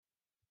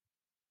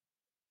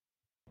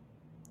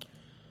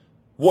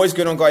What is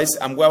going on, guys,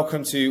 and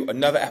welcome to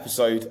another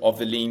episode of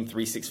the Lean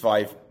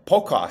 365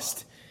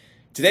 podcast.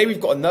 Today we've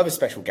got another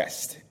special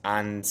guest,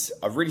 and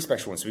a really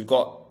special one. So we've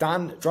got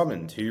Dan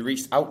Drummond, who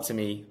reached out to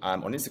me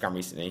on Instagram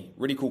recently.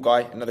 Really cool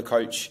guy, another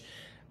coach,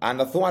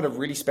 and I thought I had a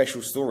really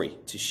special story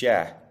to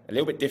share, a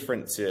little bit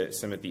different to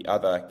some of the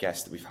other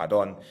guests that we've had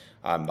on,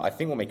 that I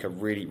think will make a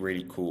really,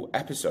 really cool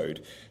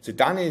episode. So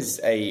Dan is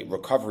a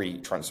recovery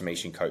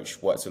transformation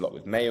coach, works a lot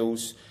with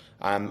males,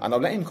 and I'll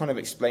let him kind of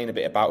explain a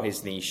bit about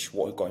his niche,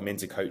 what got him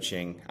into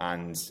coaching,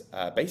 and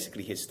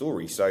basically his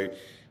story. So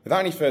without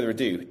any further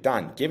ado,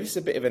 Dan, give us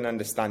a bit of an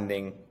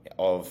understanding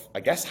of, I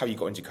guess, how you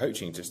got into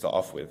coaching to start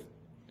off with.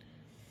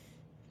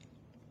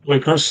 Well,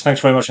 Chris, thanks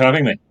very much for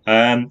having me.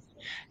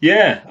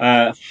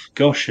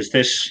 Is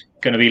this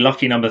going to be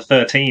lucky number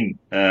 13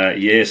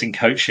 years in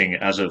coaching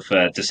as of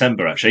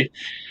December, actually.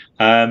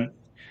 I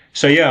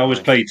always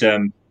played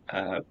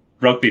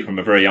rugby from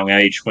a very young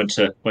age. Went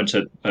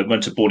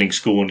to boarding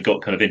school and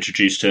got kind of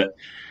introduced to it,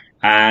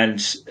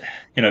 and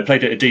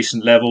played at a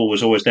decent level.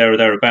 Was always there or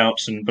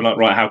thereabouts, and been like,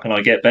 right, how can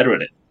I get better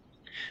at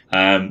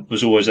it?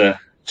 Was always a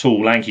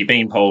tall, lanky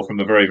beanpole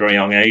from a very, very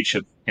young age.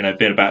 Of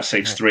been about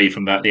 6'3"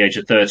 from about the age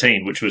of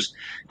 13, which was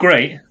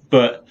great.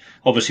 But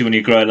obviously, when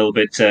you grow a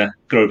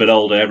bit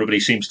older,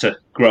 everybody seems to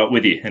grow up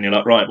with you, and you're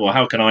like, right, well,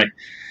 how can I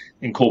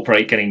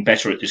incorporate getting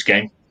better at this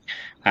game?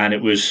 And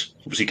it was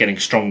obviously getting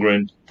stronger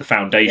in the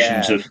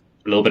foundations of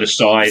a little bit of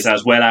size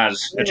as well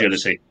as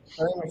agility.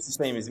 I think it's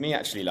the same as me,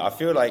 actually. Like, I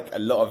feel like a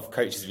lot of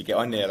coaches we get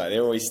on there, like, they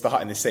always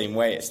start in the same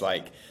way. It's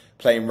like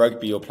playing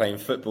rugby or playing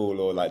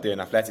football or like doing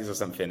athletics or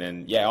something.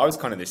 And yeah, I was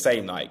kind of the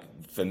same. Like,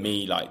 for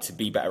me, like, to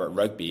be better at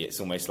rugby, it's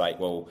almost like,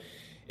 well,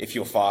 if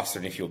you're faster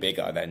and if you're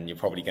bigger, then you're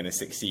probably going to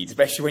succeed,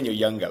 especially when you're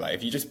younger. Like,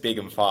 if you're just big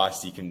and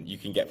fast, you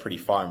can get pretty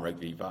far in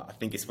rugby. But I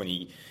think it's when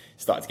you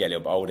start to get a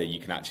little bit older, you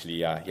can actually,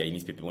 you need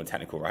to be a bit more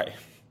technical, right?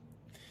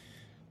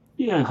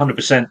 Yeah,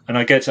 100%. And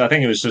I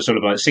think it was sort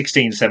of like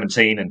 16,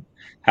 17 and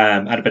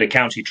had a bit of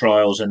county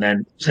trials. And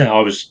then I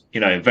was,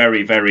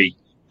 very, very,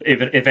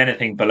 if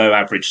anything, below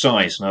average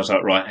size. And I was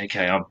like, right,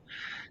 okay,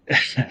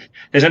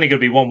 there's only going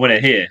to be one winner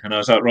here. And I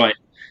was like, right.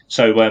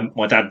 So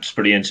my dad's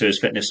pretty into his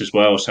fitness as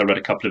well. So I read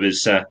a couple of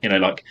his,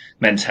 like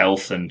men's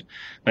health and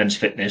men's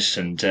fitness.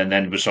 And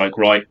then was like,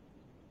 right,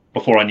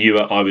 before I knew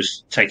it, I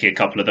was taking a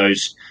couple of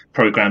those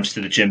programs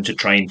to the gym to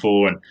train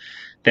for. And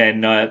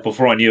then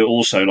before I knew it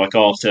also, like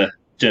after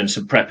doing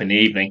some prep in the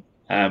evening,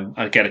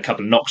 I get a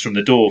couple of knocks from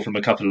the door from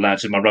a couple of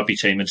lads in my rugby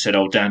team and said,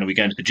 "Oh, Dan, are we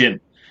going to the gym?"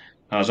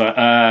 I was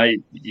like,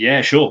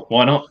 yeah, sure,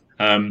 why not?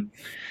 And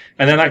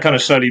then that kind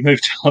of slowly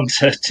moved on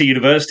to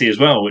university as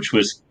well, which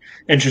was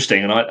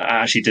interesting. And I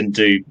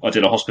actually I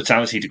did a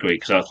hospitality degree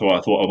because I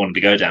thought I wanted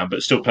to go down,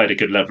 but still played a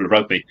good level of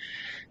rugby.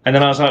 And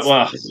then I was like,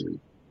 well,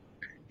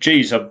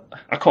 geez, I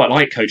quite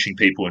like coaching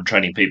people and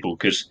training people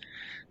because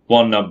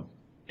one,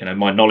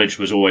 my knowledge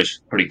was always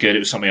pretty good. It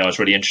was something I was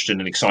really interested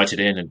and excited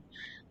in, and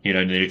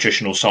the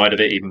nutritional side of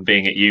it, even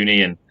being at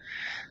uni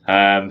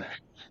and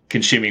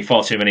consuming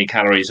far too many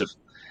calories of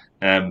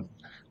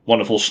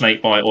wonderful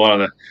snake bite or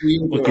other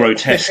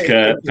grotesque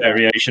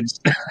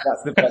variations.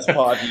 That's the best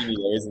part of uni,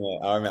 though, isn't it?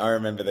 I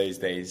remember those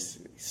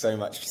days. So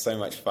much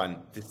fun.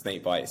 The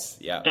snake bites.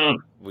 Yeah,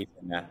 we've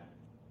been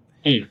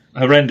there.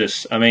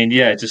 Horrendous. I mean,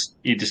 yeah,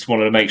 you just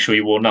wanted to make sure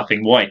you wore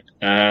nothing white.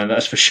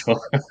 That's for sure.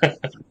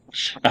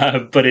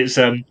 But it's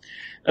and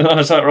I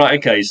was like, right,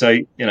 okay, so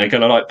kind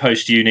of like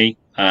post uni.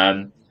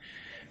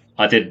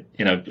 I did,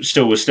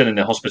 was still in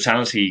the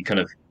hospitality kind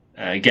of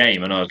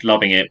game, and I was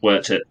loving it.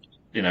 Worked at,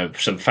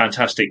 some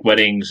fantastic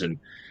weddings and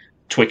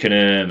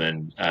Twickenham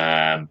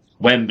and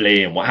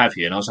Wembley and what have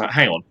you. And I was like,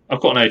 hang on,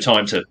 I've got no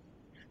time to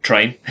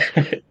train,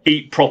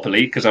 eat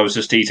properly because I was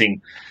just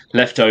eating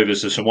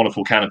leftovers of some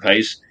wonderful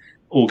canapes,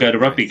 or go to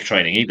rugby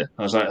training either.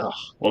 I was like, oh,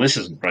 well, this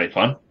isn't very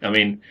fun. I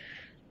mean,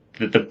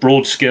 the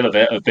broad skill of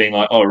it, of being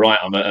like, oh, right,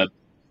 I'm at a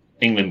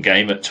England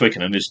game at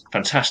Twickenham is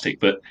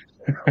fantastic, but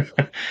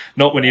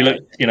not when you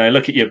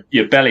look at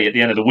your belly at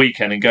the end of the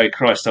weekend and go,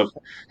 Christ, I've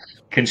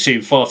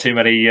consumed far too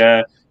many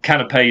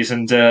canapes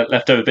and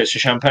leftover bits of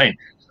champagne.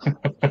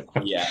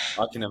 Yeah,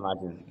 I can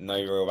imagine. No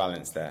real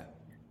balance there.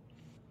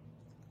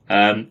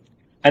 And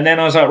then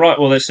I was like, right,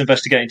 well, let's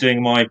investigate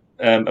doing my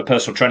a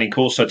personal training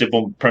course. So I did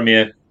one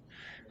Premier,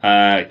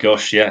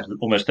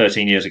 almost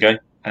 13 years ago,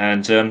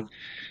 and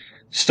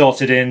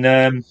started in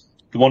the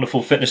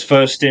wonderful Fitness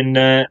First in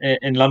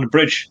London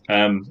Bridge.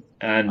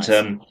 Nice.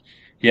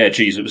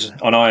 It was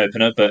an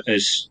eye-opener, but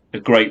it's a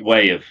great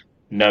way of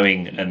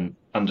knowing and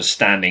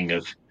understanding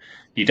of,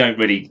 you don't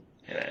really,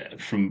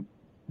 from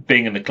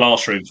being in the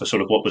classroom for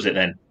sort of, what was it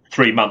then,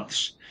 3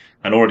 months,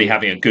 and already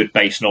having a good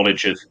base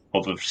knowledge of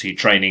obviously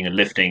training and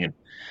lifting and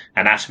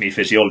anatomy,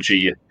 physiology,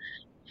 you're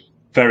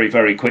very,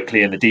 very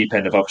quickly in the deep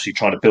end of obviously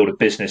trying to build a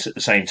business at the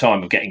same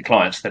time of getting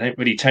clients. They don't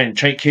really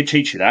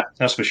teach you that,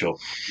 that's for sure.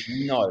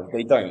 No,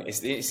 they don't.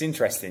 It's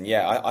interesting.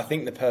 Yeah, I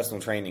think the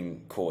personal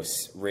training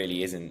course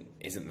really isn't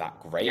that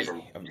great,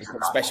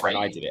 especially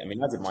when I did it. I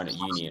mean, I did mine at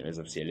uni, and it was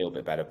obviously a little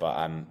bit better,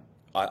 but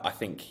I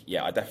think,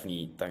 I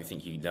definitely don't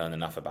think you learn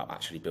enough about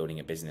actually building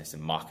a business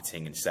and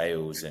marketing and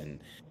sales and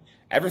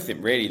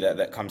everything really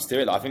that comes to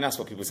it. Like, I think that's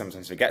what people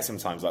sometimes forget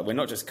sometimes. Like, we're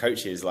not just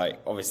coaches, like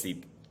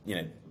obviously,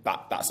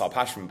 that's our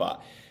passion,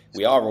 but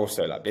we are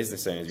also like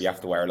business owners. We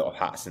have to wear a lot of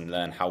hats and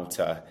learn how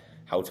to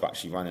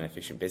actually run an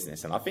efficient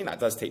business. And I think that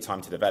does take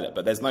time to develop,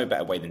 but there's no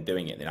better way than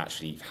doing it than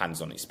actually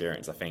hands-on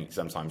experience. I think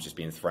sometimes just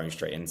being thrown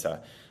straight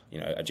into,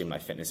 a gym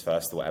like Fitness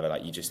First or whatever,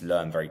 like you just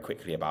learn very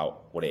quickly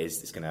about what it is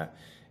that's going to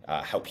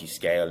help you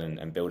scale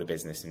and build a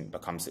business and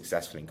become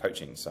successful in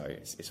coaching. So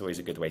it's always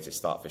a good way to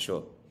start for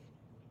sure.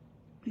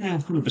 Yeah,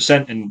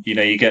 100%. And,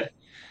 you get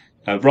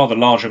a rather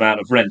large amount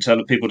of rent.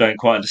 Other people don't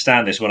quite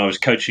understand this. When I was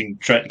coaching,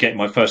 getting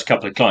my first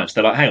couple of clients,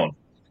 they're like, hang on,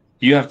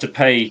 you have to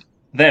pay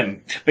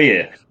them to be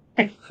here.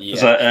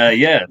 It's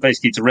like,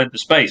 basically to rent the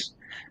space.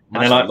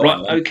 And they're like,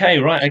 right,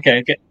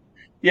 okay.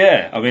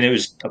 Yeah, I mean, it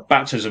was a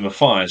baptism of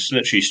fire. It's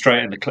literally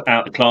straight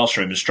out the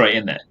classroom and straight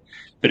in there.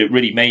 But it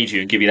really made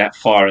you and give you that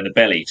fire in the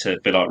belly to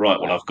be like, right,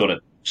 well, I've got to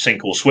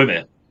sink or swim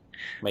here.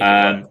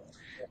 And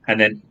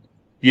then,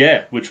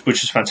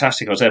 which is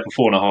fantastic. I was there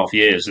for 4.5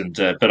 years and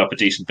built up a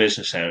decent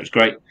business there. It was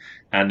great.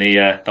 And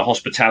the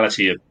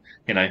hospitality of,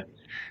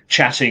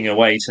 chatting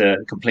away to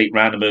complete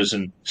randomers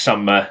and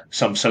some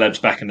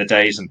celebs back in the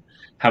days, and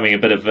having a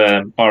bit of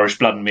Irish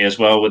blood in me as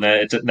well, when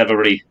it never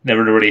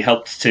really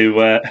helped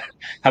to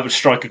have a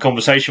strike a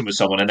conversation with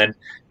someone, and then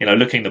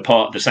looking the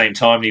part at the same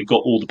time, and you've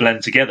got all the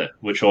blend together,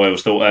 which I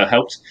always thought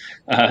helped.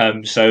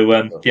 Never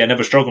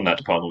struggled in that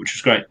department, which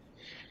was great.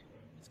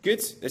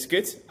 It's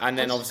good. And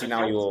then obviously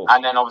now you're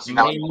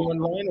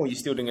online, or you're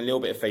still doing a little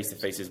bit of face to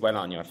face as well,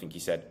 aren't you? I think you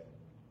said.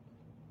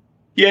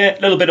 Yeah,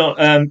 a little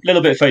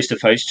bit face to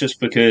face, just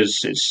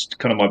because it's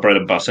kind of my bread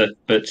and butter.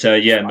 But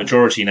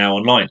majority now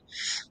online.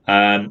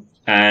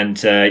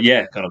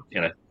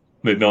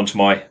 Moving on to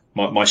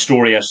my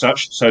story as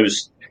such. So it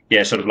was,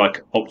 sort of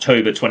like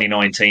October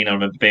 2019. I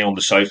remember being on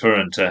the sofa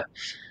and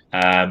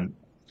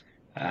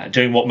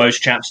doing what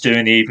most chaps do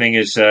in the evening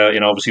is,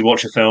 obviously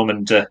watch a film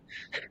and,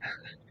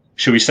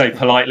 should we say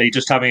politely,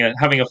 just having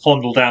a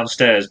fondle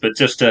downstairs, but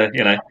just,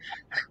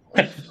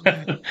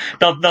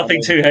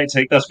 nothing too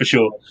hectic, that's for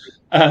sure.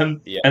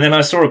 And then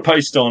I saw a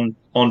post on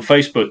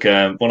Facebook.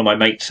 One of my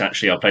mates,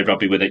 actually, I played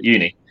rugby with at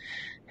uni.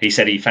 He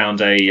said he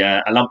found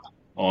a lump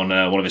on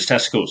one of his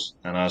testicles,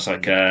 and I was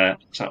like,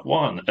 what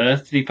on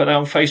earth did he put that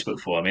on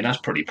Facebook for? I mean, that's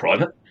pretty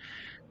private.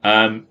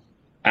 I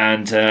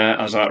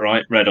was like,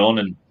 right, read on,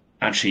 and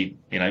actually,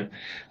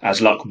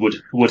 as luck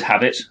would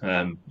have it,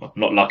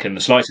 not luck in the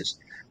slightest,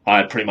 I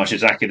had pretty much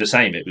exactly the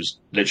same. It was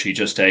literally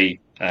just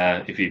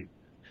if you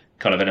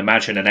kind of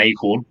imagine an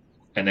acorn,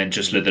 and then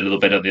just with a little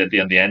bit at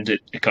the end,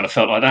 it kind of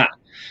felt like that.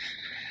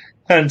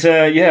 And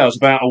I was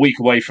about a week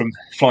away from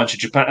flying to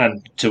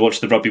Japan to watch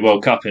the Rugby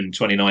World Cup in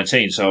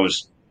 2019. So I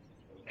was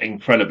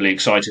incredibly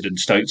excited and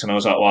stoked. And I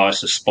was like, well,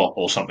 it's a spot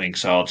or something,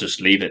 so I'll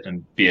just leave it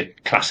and be a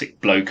classic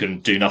bloke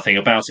and do nothing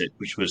about it,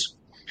 which was,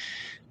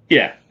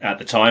 at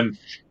the time,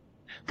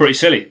 pretty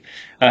silly.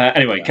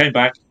 Anyway, came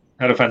back,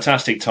 had a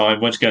fantastic time,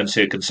 went to go and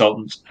see a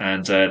consultant,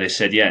 and they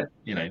said,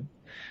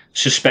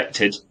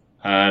 suspected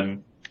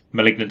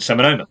malignant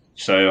seminoma.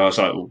 So I was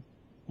like, well,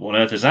 what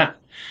on earth is that?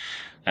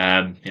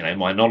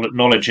 My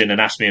knowledge in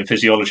anatomy and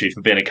physiology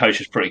from being a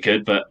coach is pretty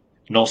good, but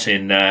not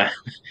in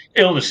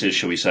illnesses,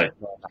 shall we say?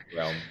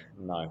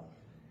 No.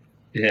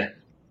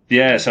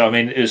 Yeah. So I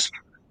mean, it was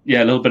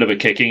a little bit of a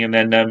kicking, and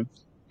then a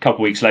couple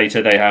of weeks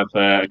later, they have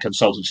a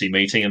consultancy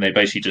meeting, and they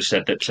basically just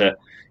said that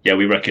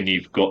we reckon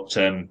you've got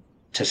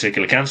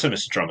testicular cancer,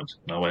 Mr. Drummond.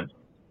 And I went,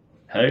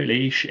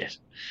 holy shit.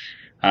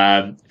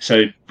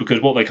 So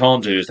because what they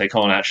can't do is they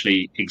can't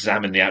actually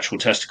examine the actual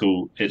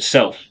testicle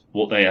itself.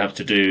 What they have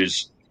to do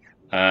is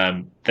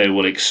they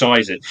will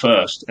excise it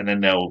first, and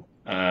then they'll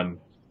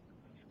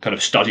kind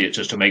of study it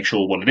just to make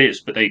sure what it is.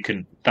 But they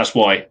can. That's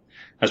why,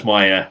 as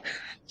my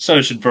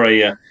surgeon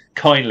very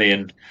kindly,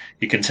 and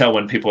you can tell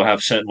when people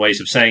have certain ways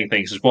of saying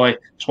things. It's why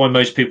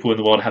most people in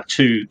the world have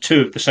two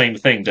of the same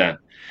thing, Dan.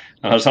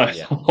 And I was like,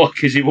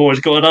 because you've always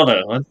got another.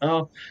 I went,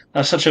 oh,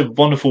 that's such a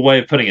wonderful way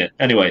of putting it.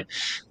 Anyway.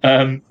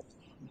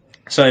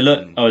 So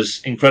look, I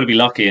was incredibly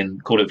lucky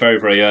and caught it very,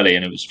 very early,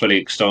 and it was fully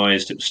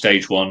excised. It was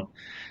stage 1.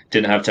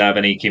 Didn't have to have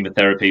any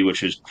chemotherapy,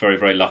 which was very,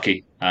 very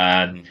lucky.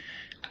 And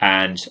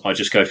I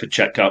just go for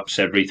checkups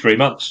every 3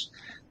 months.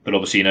 But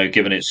obviously,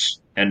 given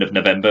it's end of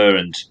November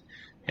and,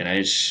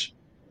 it's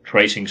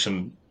creating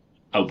some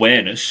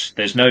awareness,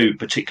 there's no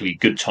particularly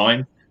good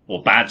time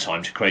or bad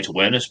time to create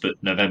awareness, but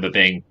November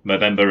being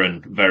November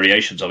and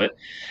variations of it,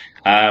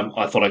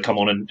 I thought I'd come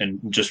on and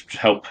just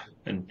help.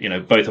 And,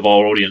 both of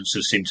our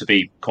audiences seem to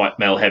be quite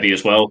male heavy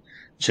as well,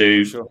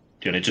 to,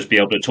 just be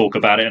able to talk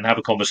about it and have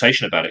a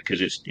conversation about it,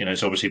 because it's,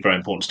 it's obviously very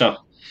important stuff.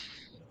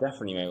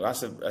 Definitely, mate.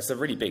 That's a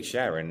really big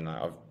share. And,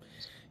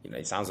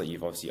 it sounds like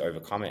you've obviously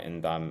overcome it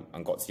and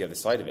got to the other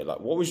side of it. Like,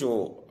 what was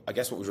your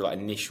like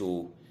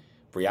initial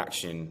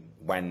reaction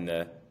when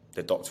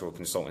the doctor or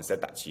consultant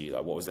said that to you?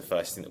 Like, what was the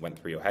first thing that went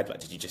through your head?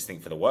 Like, did you just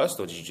think for the worst,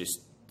 or did you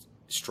just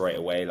straight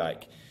away,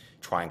 like,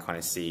 try and kind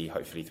of see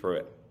hopefully through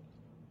it?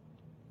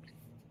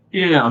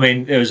 Yeah, I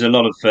mean, there was a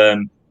lot of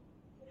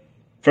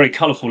very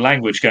colourful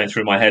language going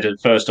through my head at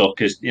first off,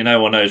 because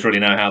no one knows really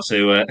know how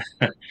to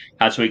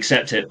how to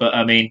accept it. But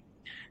I mean,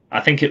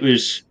 I think it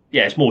was,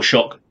 it's more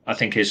shock. I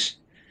think is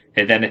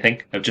if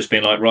anything of just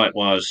being like, right,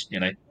 well, I was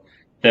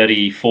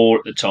 34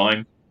 at the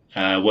time,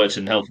 worked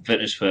in health and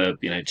fitness for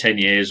 10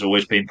 years,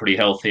 always been pretty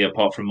healthy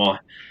apart from my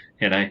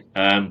you know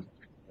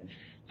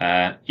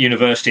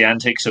university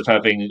antics of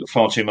having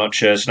far too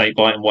much snake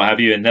bite and what have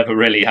you, and never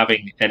really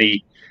having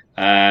any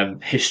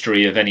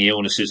history of any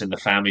illnesses in the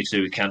family to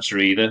do with cancer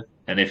either.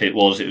 And if it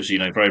was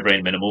very,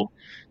 very minimal.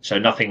 So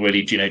nothing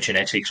really,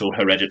 genetics or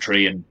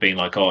hereditary, and being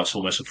like, oh, it's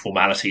almost a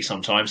formality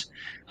sometimes.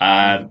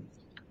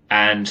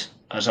 And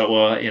I was like,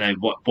 well,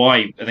 why?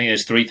 I think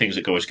there's three things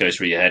that always goes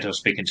through your head. I was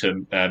speaking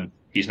to him.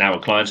 He's now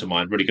a client of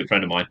mine, really good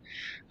friend of mine.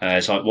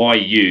 It's like, why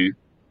you?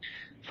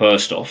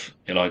 First off,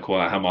 you're like,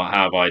 well, how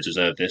have I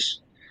deserved this?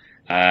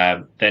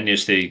 Then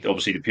there's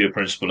obviously the pure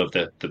principle of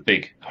the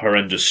big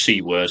horrendous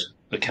C word,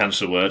 the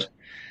cancer word,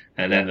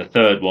 and then the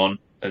third one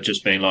of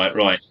just being like,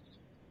 right,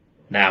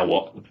 now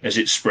what? As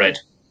it spread,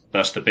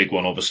 that's the big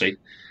one, obviously.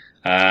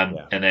 And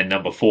then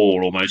number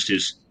four almost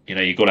is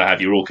you've got to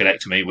have your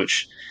orchidectomy,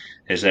 which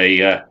is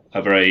a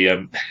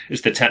very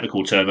is the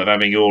technical term of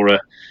having your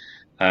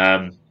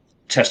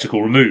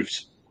testicle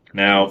removed.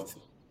 Now,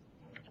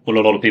 what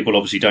a lot of people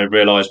obviously don't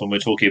realise when we're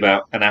talking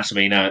about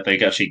anatomy now, they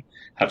actually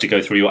have to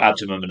go through your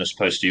abdomen as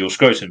opposed to your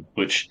scrotum,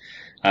 which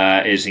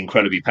is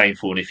incredibly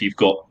painful. And if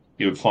you'll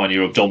find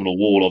your abdominal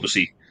wall,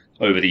 obviously,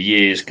 over the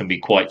years can be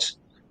quite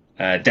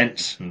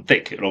dense and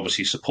thick. It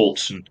obviously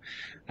supports and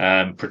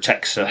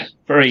protects a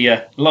very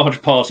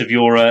large part of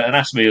your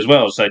anatomy as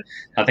well. So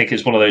I think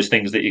it's one of those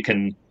things that you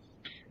can,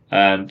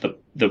 the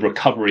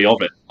recovery of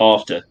it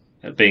after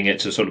being it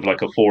to sort of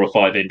like a 4 or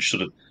 5 inch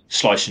sort of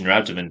slice in your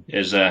abdomen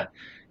is it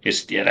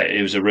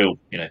was a real,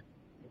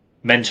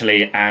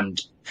 mentally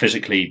and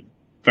physically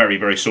very,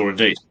 very sore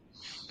indeed.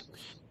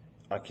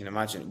 I can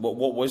imagine.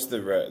 What was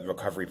the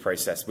recovery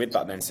process with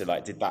that then? So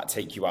like, did that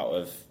take you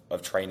out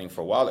of training for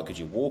a while? Like, could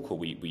you walk, or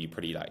were you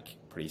pretty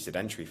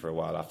sedentary for a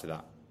while after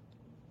that?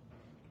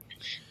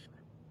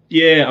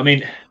 Yeah, I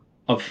mean,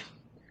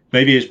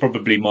 maybe it's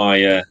probably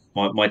my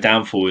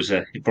downfall is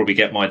you probably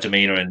get my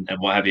demeanour and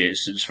what have you.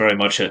 It's very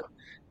much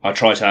I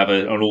try to have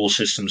an all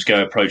systems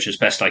go approach as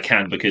best I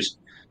can, because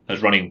I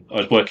was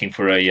working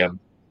for a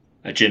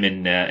gym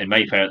in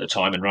Mayfair at the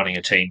time and running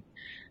a team,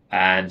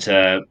 and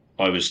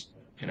I was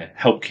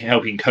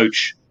helping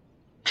coach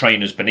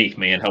trainers beneath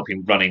me and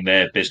helping running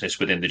their business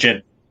within the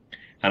gym.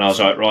 And I was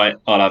like, right,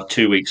 I'll have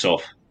 2 weeks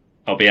off.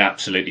 I'll be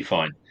absolutely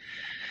fine.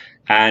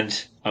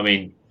 And I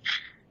mean,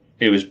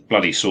 it was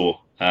bloody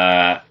sore.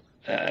 I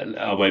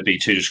won't be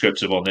too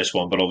descriptive on this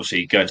one, but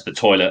obviously going to the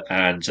toilet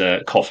and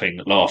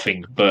coughing,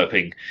 laughing,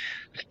 burping,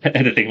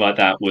 anything like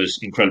that was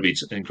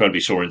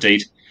incredibly sore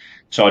indeed.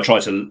 So I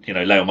tried to,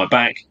 lay on my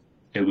back.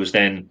 It was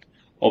then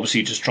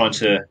obviously just I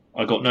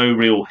got no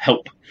real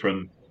help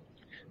from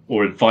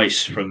or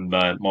advice from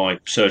my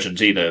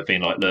surgeons either,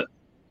 being like, look,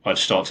 I'd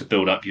start to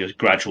build up your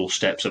gradual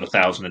steps of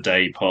 1,000 a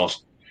day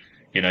past,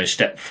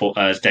 step four,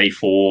 day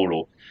 4,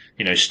 or,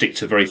 stick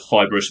to very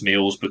fibrous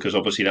meals, because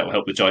obviously that will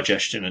help with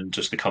digestion and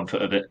just the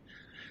comfort of it.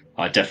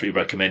 I definitely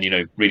recommend,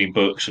 reading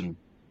books and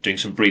doing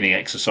some breathing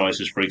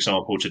exercises, for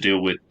example, to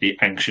deal with the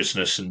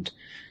anxiousness and,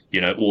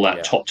 all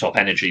that top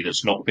energy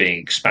that's not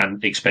being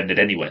expended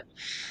anywhere.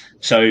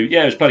 So,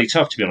 yeah, it was bloody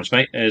tough, to be honest,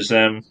 mate. It was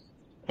a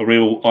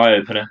real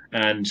eye-opener,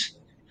 and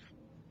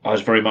I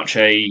was very much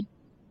felt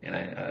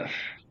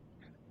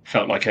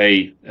like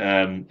I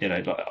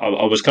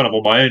was kind of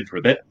on my own for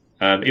a bit.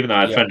 Even though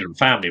I had friends and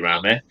family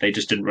around there, they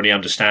just didn't really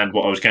understand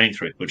what I was going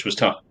through, which was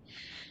tough.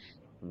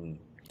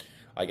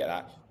 I get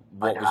that.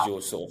 What was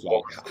your sort of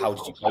like? How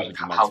did you cope with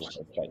your mental health?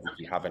 Like, did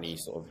you have any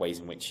sort of ways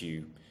in which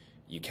you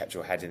kept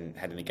your head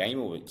in the game,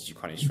 or did you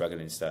kind of struggle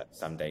in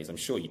some days? I'm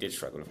sure you did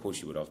struggle. Of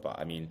course you would have. But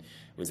I mean,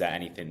 was there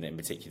anything in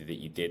particular that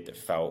you did that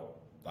felt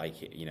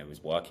like it,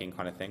 was working,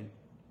 kind of thing?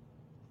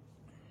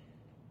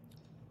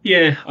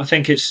 Yeah, I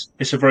think it's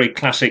a very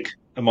classic.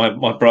 My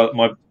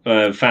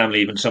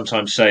family even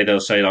sometimes they'll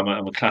say I'm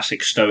a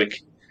classic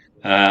stoic.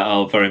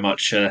 I'll very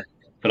much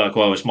be like,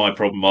 well, it's my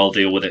problem, I'll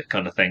deal with it,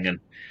 kind of thing. And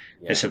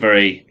it's a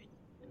very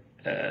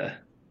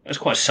it's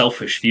quite a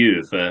selfish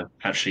view of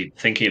actually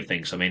thinking of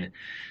things. I mean,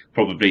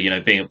 probably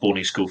being at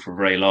boarding school for a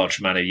very large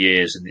amount of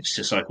years, and it's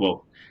just like,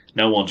 well,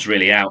 no one's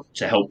really out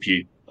to help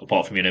you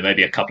apart from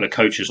maybe a couple of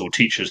coaches or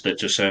teachers that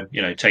just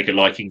take a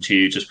liking to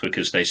you just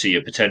because they see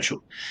your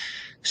potential.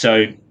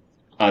 So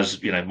I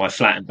was, my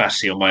flat in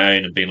Battersea on my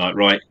own, and being like,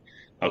 right,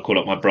 I'll call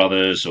up my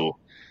brothers or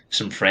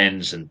some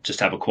friends and just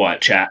have a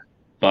quiet chat,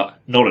 but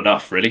not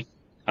enough really.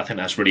 I think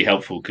that's really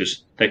helpful,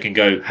 because they can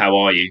go, how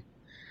are you?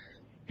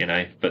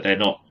 But they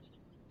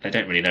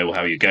don't really know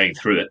how you're going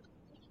through it.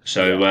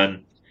 So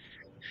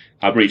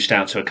I've reached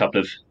out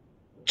to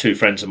two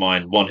friends of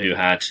mine, one who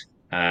had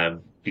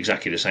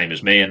exactly the same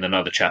as me, and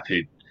another chap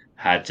who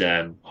had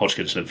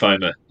Hodgkin's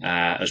lymphoma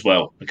as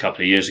well a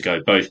couple of years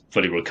ago, both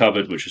fully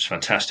recovered, which was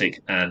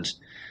fantastic. And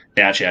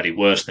they actually had it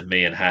worse than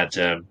me and had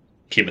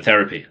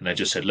chemotherapy. And they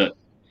just said, look,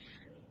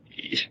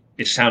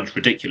 it sounds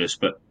ridiculous,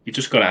 but you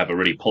just got to have a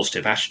really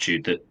positive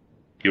attitude that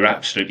you're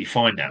absolutely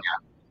fine now.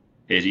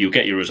 You'll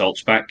get your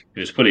results back.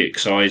 You're fully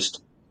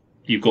excised.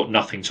 You've got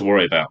nothing to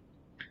worry about.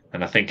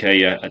 And I think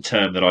a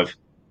term that I've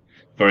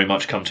very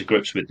much come to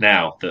grips with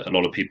now that a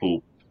lot of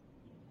people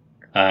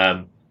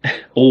um,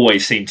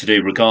 always seem to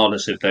do,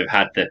 regardless if they've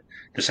had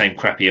the same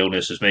crappy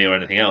illness as me or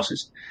anything else,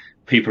 is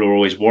people are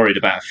always worried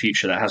about a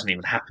future that hasn't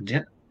even happened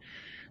yet.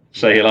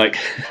 So you're like,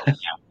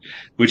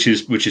 which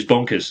is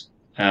bonkers.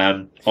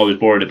 I was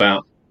worried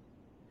about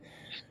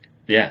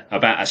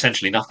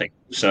essentially nothing.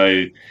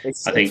 So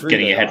I think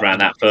getting your head around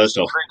that first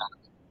off.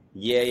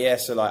 Yeah.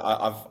 So like,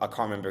 I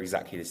can't remember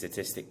exactly the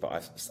statistic,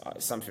 but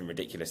something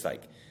ridiculous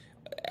like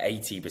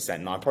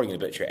 80%. No, I'm probably going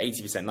to butcher it.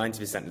 80%,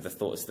 90% of the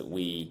thoughts that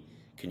we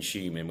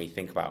consume and we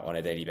think about on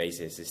a daily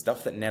basis is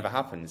stuff that never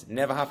happens.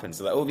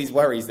 So like all these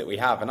worries that we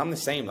have, and I'm the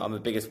same. I'm the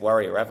biggest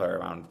worrier ever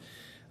around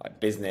like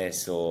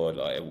business or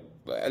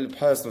like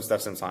personal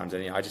stuff sometimes,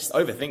 and I just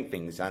overthink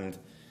things. And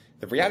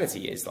the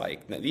reality is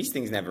like these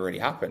things never really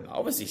happen.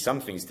 Obviously,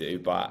 some things do,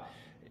 but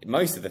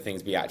most of the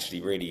things we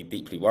actually really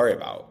deeply worry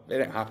about, they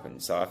don't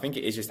happen. So I think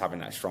it is just having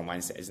that strong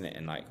mindset, isn't it?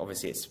 And like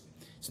obviously, it's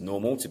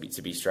normal to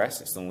be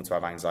stressed. It's normal to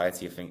have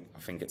anxiety. I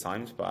think at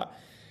times, but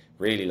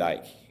really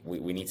like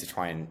we need to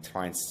try and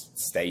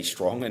stay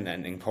strong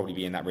and probably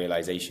be in that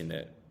realization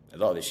that a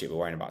lot of the shit we're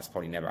worrying about is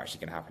probably never actually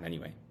going to happen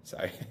anyway. So,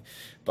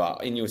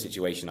 but in your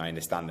situation, I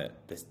understand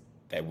that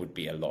there would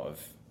be a lot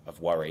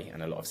of worry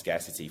and a lot of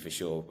scarcity for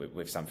sure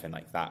with something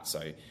like that.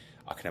 So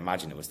I can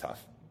imagine it was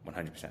tough,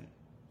 100%.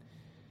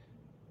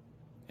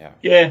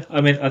 Yeah.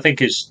 I mean, I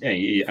think it's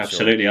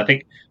absolutely. Sure. I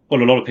think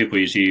what a lot of people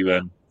is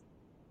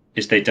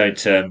they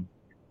don't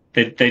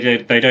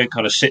they don't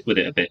kind of sit with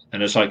it a bit,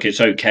 and it's like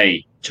it's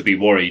okay to be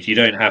worried. You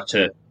don't have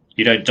to.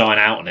 You don't dine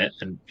out on it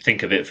and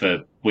think of it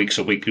for weeks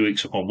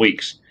upon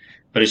weeks.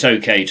 But it's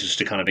okay just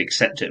to kind of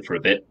accept it for a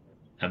bit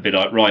and be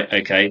like, right,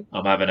 okay,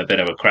 I'm having a bit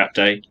of a crap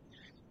day.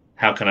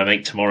 How can I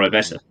make tomorrow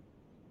better?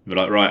 Be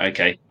like, right,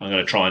 okay, I'm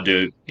going to try and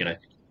do, a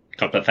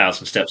couple of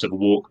thousand steps of a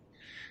walk,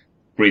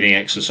 breathing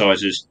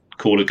exercises,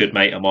 call a good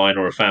mate of mine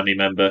or a family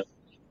member.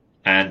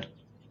 And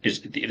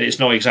it's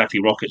not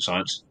exactly rocket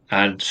science.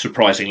 And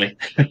surprisingly,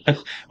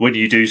 when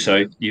you do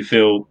so, you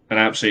feel an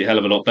absolute hell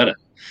of a lot better.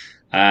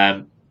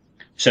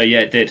 So yeah,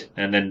 it did.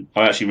 And then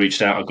I actually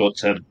reached out. I got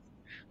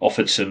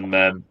offered some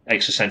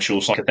existential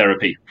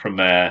psychotherapy from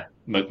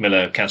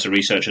Macmillan Cancer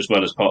Research as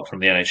well as part from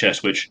the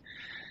NHS, which,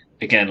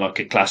 again, like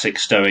a classic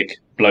stoic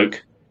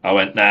bloke, I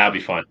went, nah, I'll be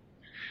fine.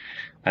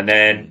 And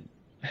then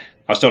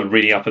I started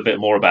reading up a bit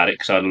more about it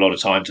because I had a lot of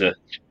time to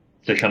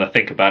kind of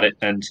think about it.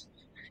 And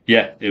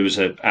yeah, it was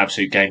an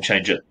absolute game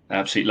changer.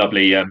 Absolute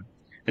lovely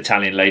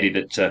Italian lady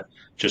that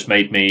just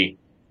made me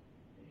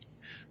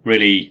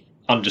really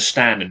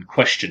understand and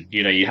question.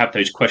 You have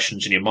those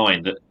questions in your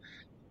mind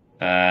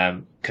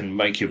that can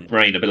make your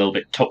brain a little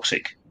bit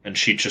toxic, and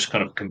she'd just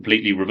kind of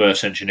completely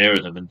reverse engineer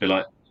them and be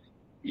like,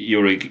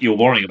 you're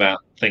worrying about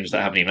things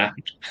that haven't even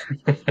happened.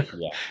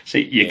 So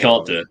you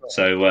can't do it.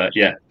 So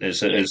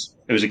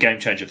it was a game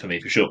changer for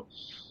me for sure.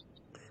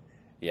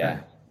 Yeah,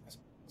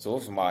 it's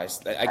awesome.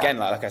 Again,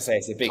 like I say,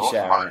 it's a big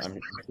share. I'm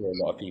sure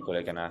a lot of people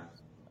are gonna,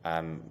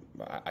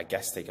 I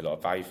guess, take a lot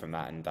of value from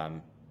that.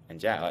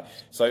 And yeah,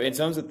 so in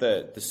terms of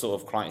the sort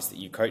of clients that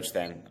you coach,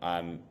 then,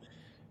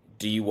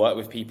 do you work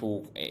with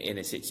people in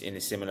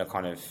a similar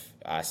kind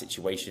of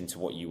situation to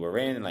what you were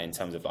in, like in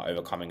terms of like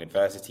overcoming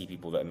adversity,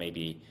 people that are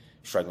maybe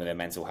struggling with their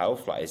mental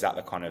health? Like, is that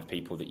the kind of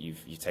people that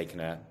you've taken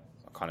a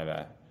kind of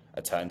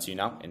a turn to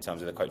now in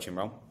terms of the coaching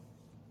realm?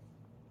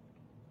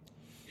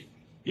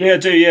 Yeah, I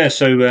do. Yeah,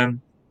 so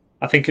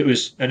I think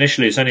it's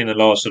only in the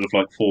last sort of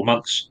like 4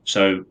 months.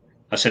 So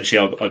essentially,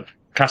 I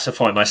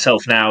classify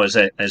myself now as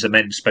a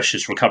men's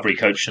specialist recovery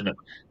coach, and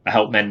I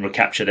help men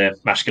recapture their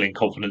masculine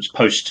confidence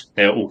post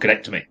their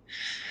orchidectomy.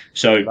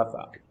 So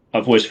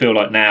I've always feel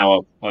like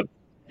now, I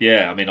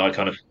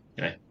kind of,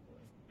 I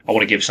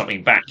want to give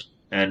something back,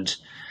 and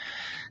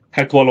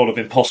had quite a lot of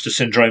imposter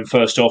syndrome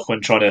first off when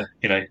trying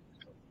to,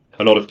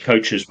 a lot of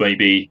coaches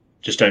maybe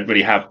just don't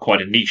really have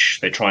quite a niche.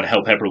 They try and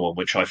help everyone,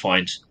 which I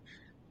find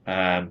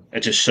a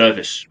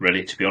disservice,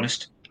 really, to be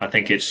honest. I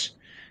think it's,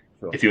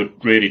 if you're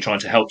really trying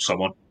to help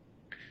someone,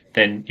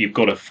 then you've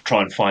got to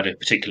try and find a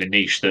particular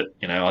niche that,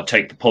 I'll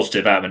take the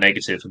positive out of a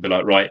negative and be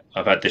like, right,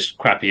 I've had this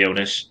crappy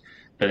illness,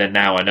 but then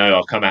now I know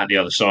I've come out the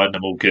other side and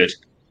I'm all good.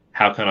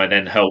 How can I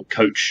then help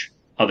coach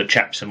other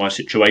chaps in my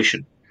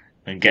situation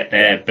and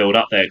build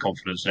up their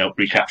confidence and help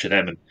recapture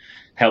them and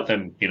help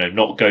them,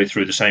 not go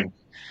through the same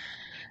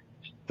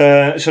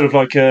sort of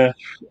like,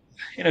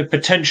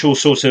 potential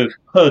sort of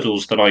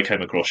hurdles that I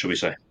came across, shall we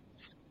say.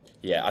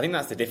 Yeah, I think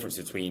that's the difference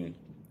between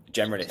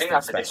generalist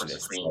and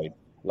specialist. So,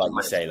 like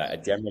you say, like a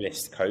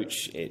generalist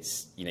coach,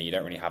 it's, you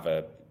don't really have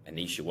a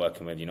niche you're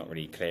working with. You're not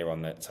really clear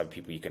on the type of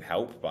people you can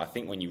help. But I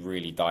think when you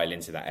really dial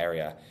into that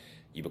area,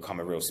 you become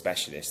a real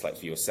specialist. Like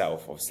for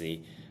yourself,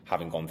 obviously,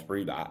 having gone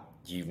through that,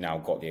 you've now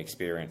got the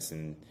experience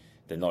and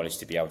the knowledge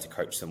to be able to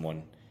coach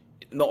someone,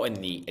 not in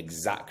the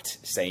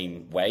exact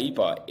same way,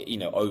 but,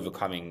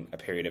 overcoming a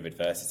period of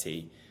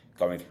adversity,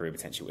 going through a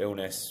potential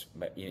illness,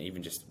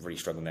 even just really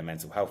struggling with their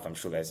mental health. I'm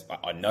sure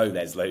I know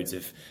there's loads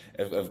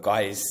of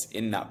guys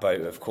in that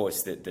boat, of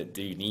course, that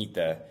do need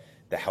the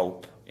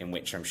help in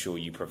which I'm sure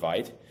you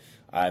provide.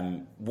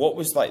 What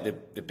was like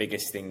the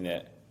biggest thing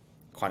that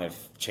kind of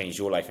changed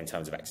your life in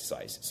terms of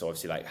exercise? So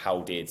obviously, like,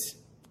 how did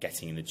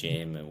getting in the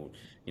gym or,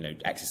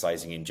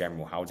 exercising in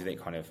general, how did it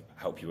kind of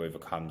help you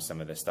overcome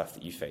some of the stuff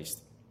that you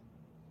faced?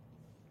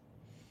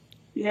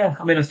 Yeah,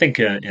 I mean, I think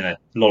a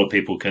lot of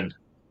people can.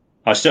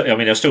 I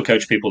still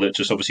coach people that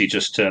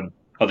just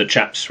other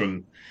chaps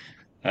from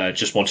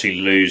just wanting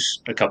to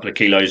lose a couple of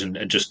kilos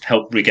and just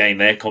help regain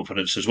their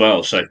confidence as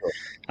well. So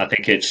I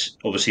think it's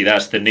obviously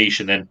that's the niche,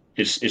 and then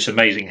it's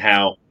amazing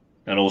how,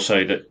 and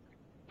also that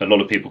a lot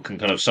of people can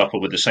kind of suffer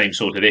with the same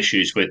sort of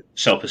issues with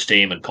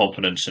self-esteem and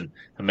confidence and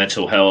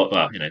mental health.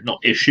 Well, not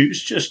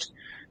issues, just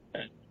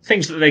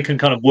things that they can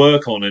kind of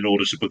work on in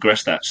order to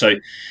progress that. So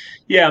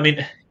yeah, I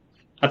mean,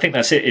 I think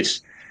that's it.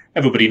 It's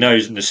everybody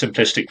knows in the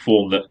simplistic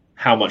form that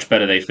how much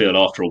better they feel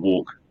after a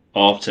walk,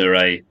 after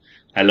a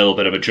little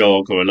bit of a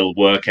jog or a little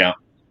workout,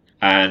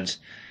 and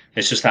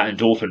it's just that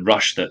endorphin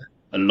rush that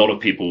a lot of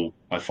people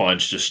I find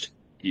just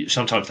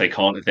sometimes they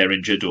can't if they're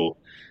injured or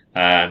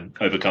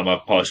overcome a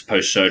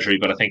post surgery.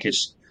 But I think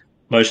it's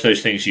most of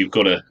those things you've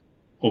got to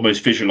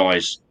almost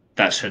visualize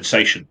that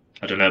sensation.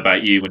 I don't know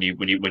about you when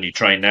you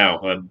train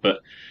now, but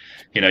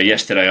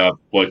yesterday I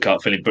woke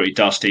up feeling pretty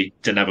dusty,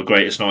 didn't have a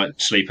greatest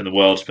night sleep in the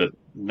world for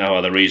no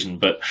other reason,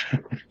 but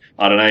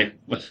I don't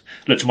know,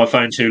 looked at my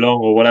phone too long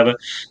or whatever,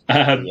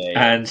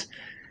 Yeah. and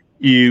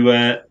you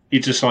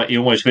just like you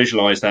almost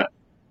visualize that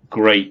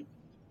great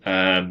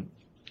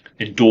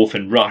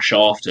endorphin rush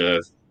after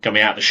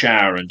coming out the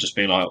shower and just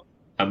being like,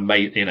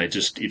 amazing, you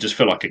just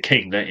feel like a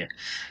king, don't you?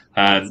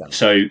 Exactly.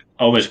 So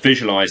I almost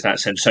visualize that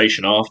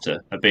sensation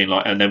after of being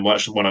like, and then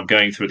when I'm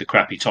going through the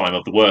crappy time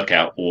of the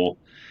workout or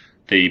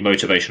the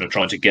motivation of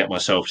trying to get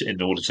myself in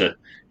order to,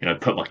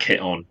 put my kit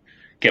on,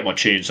 get my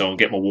tunes on,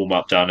 get my warm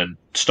up done, and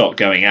start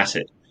going at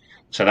it.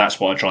 So that's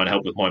what I try and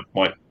help with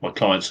my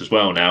clients as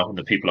well now, and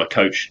the people I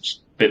coach. It's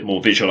a bit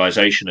more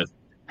visualization of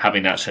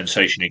having that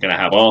sensation you're going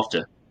to have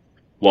after,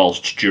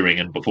 whilst, during,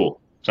 and before.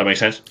 Does that make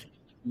sense?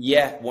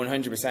 Yeah,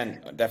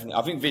 100%. Definitely.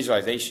 I think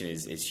visualization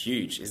is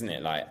huge, isn't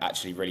it? Like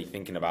actually really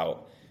thinking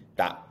about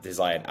that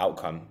desired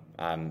outcome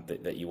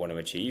that you want to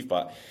achieve.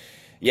 But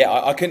yeah,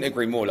 I couldn't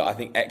agree more. Like, I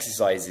think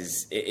exercise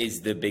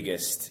is the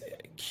biggest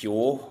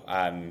cure,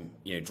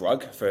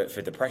 drug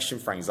for depression,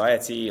 for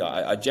anxiety.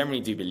 I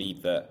generally do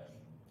believe that.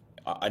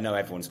 I know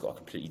everyone's got a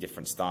completely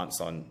different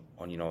stance on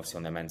obviously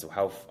on their mental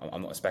health.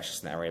 I'm not a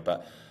specialist in that area,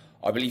 but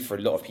I believe for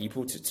a lot of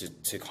people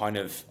to kind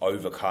of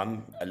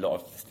overcome a lot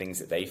of things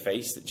that they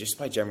face, that just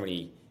by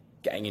generally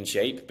getting in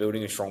shape,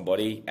 building a strong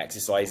body,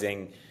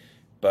 exercising,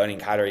 burning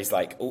calories,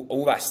 like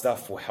all that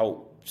stuff will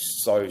help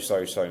so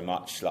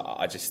much. Like,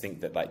 I just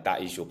think that like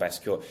that is your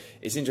best cure.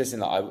 It's interesting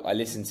that I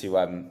listen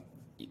to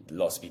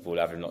lots of people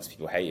love him, lots of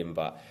people hate him,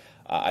 but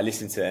I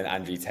listened to an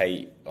Andrew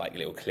Tate like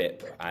little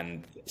clip,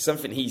 and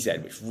something he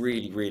said which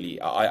really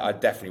I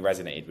definitely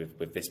resonated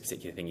with this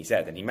particular thing he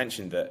said. And he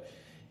mentioned that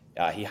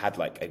he had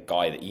like a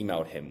guy that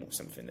emailed him or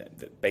something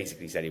that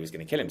basically said he was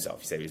going to kill himself.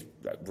 He said he was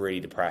like,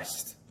 really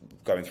depressed,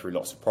 going through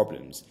lots of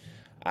problems,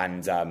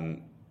 and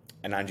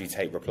Andrew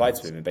Tate replied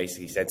to him and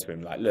basically said to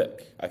him like,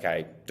 look,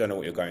 okay, don't know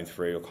what you're going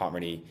through, I can't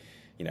really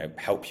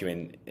help you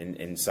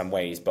in some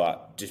ways,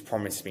 but just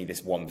promise me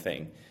this one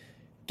thing: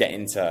 get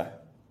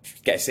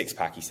a six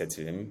pack. He said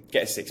to him,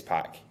 get a six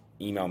pack,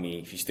 email me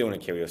if you still want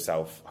to kill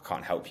yourself, I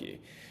can't help you.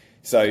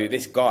 So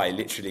this guy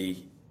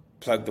literally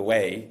plugged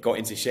away, got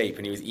into shape,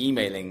 and he was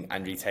emailing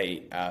Andrew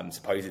Tate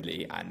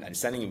supposedly and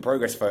sending him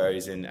progress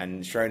photos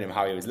and showing him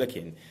how he was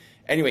looking.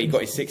 Anyway, he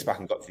got his six pack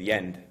and got to the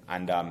end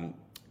and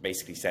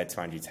basically said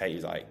to Andrew Tate, he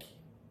was like,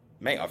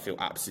 mate, I feel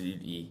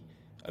absolutely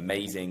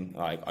amazing.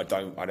 Like I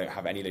don't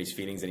have any of those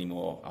feelings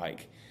anymore.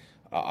 Like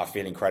I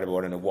feel incredible.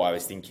 I don't know what I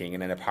was thinking.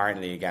 And then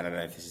apparently, again, I don't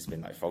know if this has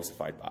been like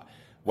falsified, but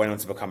went on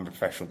to become a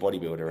professional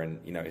bodybuilder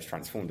and is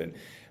transformed. And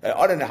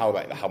I don't know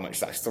how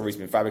much that story's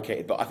been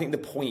fabricated, but I think the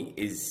point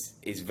is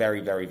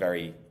very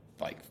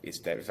like it's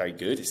very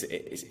good.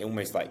 It's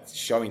almost like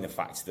showing the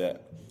fact that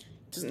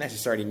it doesn't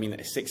necessarily mean that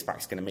a six pack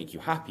is going to make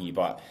you happy,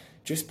 but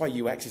just by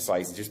you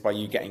exercising, just by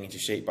you getting into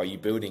shape, by you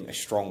building a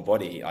strong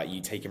body, like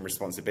you taking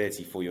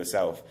responsibility for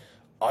yourself,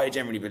 I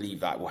generally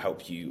believe that will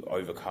help you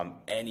overcome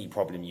any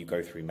problem you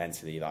go through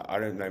mentally. Like I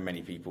don't know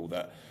many people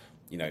that,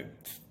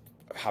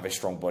 have a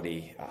strong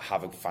body,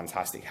 have a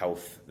fantastic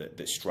health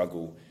that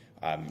struggle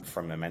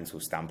from a mental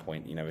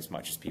standpoint, as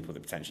much as people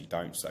that potentially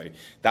don't. So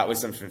that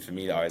was something for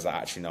me that I was like,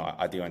 actually, no,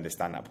 I do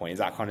understand that point. Is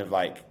that kind of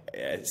like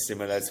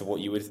similar to what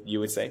you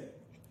would say?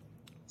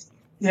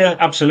 Yeah,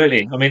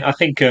 absolutely. I mean, I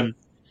think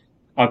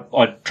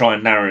I try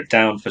and narrow it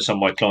down for some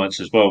of my clients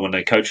as well when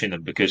they're coaching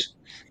them because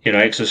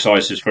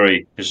exercise is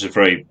a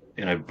very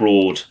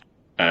broad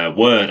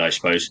word, I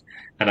suppose,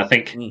 and I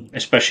think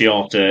especially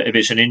after if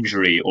it's an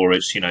injury or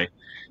it's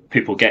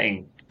people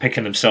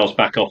picking themselves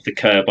back off the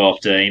curb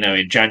after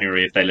in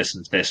January if they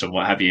listen to this and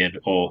what have you,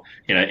 or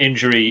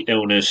injury,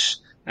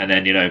 illness, and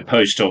then,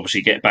 post to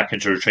obviously get back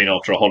into routine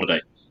after a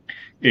holiday,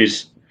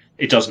 is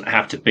it doesn't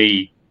have to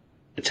be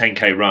a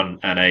 10K run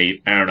and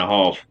a hour and a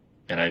half,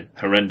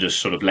 horrendous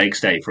sort of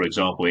legs day, for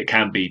example. It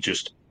can be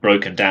just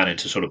broken down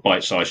into sort of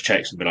bite-sized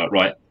checks and be like,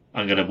 right,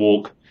 I'm going to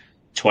walk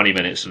 20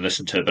 minutes and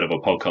listen to a bit of a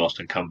podcast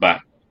and come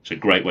back. It's a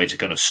great way to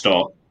kind of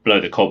start, blow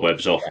the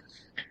cobwebs off.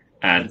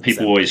 And 100%.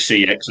 people always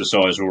see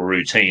exercise or a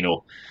routine,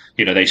 or,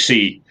 they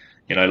see,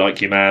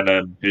 like your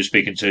man who's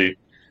speaking to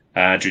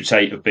Andrew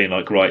Tate, of being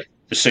like, right,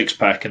 the six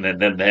pack and then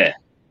them there.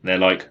 And they're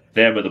like,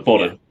 them at the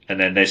bottom. Yeah. And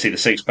then they see the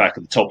six pack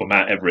at the top of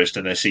Mount Everest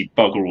and they see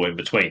bugger all in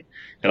between.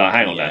 They're like,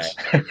 hang on, lads.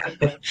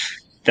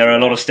 There are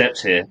a lot of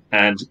steps here,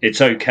 and it's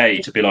okay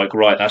to be like,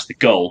 right, that's the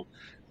goal.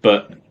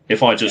 But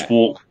if I just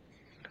walk,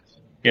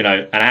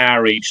 an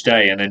hour each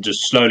day and then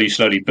just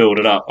slowly build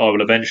it up, I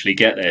will eventually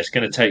get there. It's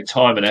going to take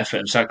time and effort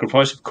and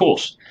sacrifice, of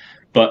course.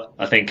 But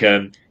I think,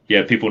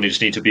 people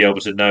just need to be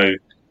able to know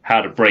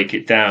how to break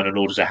it down in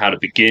order to how to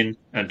begin,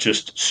 and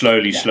just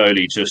slowly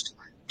just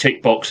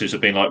tick boxes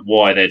of being like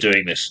why they're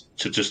doing this,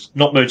 to just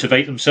not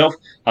motivate themselves.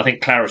 I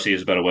think clarity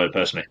is a better word,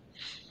 personally.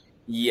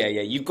 Yeah.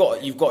 You've got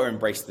to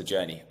embrace the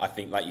journey. I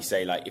think, like you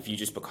say, like if you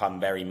just become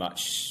very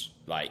much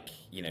like,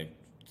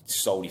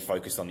 solely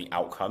focused on the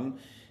outcome,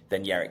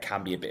 then it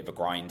can be a bit of a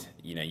grind.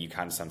 You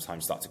can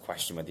sometimes start to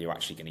question whether you're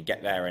actually going to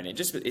get there, and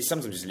it's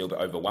sometimes just a little bit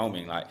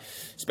overwhelming. Like,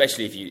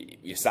 especially if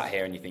you're sat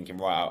here and you're thinking,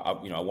 right,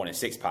 I want a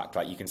six pack.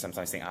 Like, you can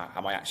sometimes think,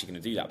 am I actually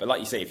going to do that? But like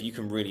you say, if you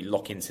can really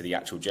lock into the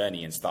actual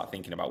journey and start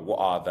thinking about what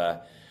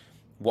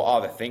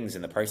are the things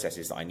and the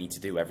processes that I need to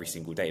do every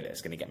single day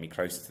that's going to get me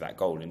closer to that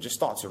goal, and just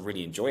start to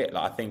really enjoy it.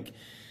 Like, I think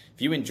if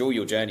you enjoy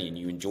your journey and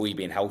you enjoy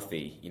being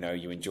healthy,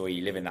 you enjoy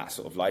living that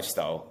sort of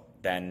lifestyle,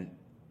 then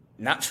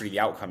naturally the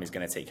outcome is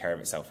going to take care of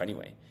itself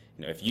anyway.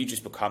 If you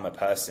just become a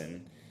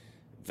person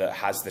that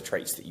has the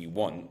traits that you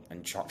want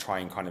and try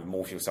and kind of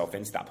morph yourself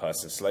into that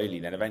person slowly,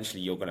 then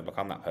eventually you're going to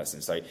become that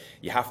person. So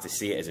you have to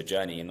see it as a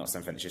journey and not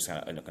something that's just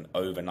kind of an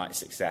overnight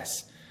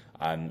success.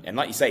 And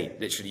like you say,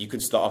 literally you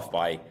could start off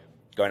by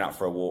going out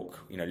for a walk,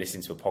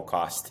 listening to a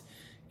podcast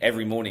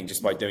every morning.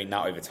 Just by doing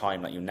that over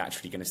time, like, you're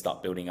naturally going to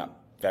start building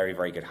up very,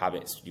 very good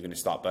habits. You're going to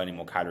start burning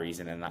more calories,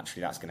 and then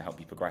naturally that's going to help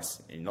you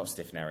progress in lots of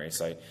different areas.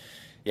 So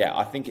yeah,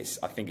 I think it's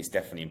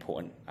definitely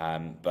important.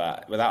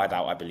 But without a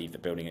doubt, I believe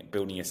that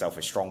building yourself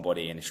a strong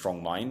body and a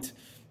strong mind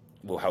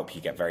will help you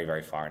get very,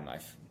 very far in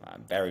life.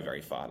 Very,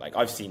 very far. Like,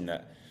 I've seen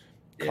that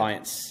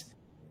clients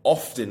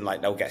often,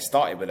 like, they'll get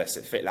started with us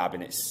at FitLab,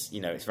 and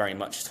it's very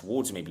much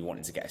towards maybe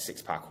wanting to get a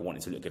six pack or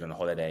wanting to look good on a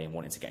holiday and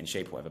wanting to get in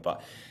shape or whatever.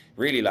 But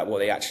really, like, what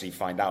they actually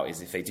find out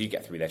is if they do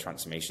get through their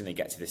transformation, they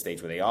get to the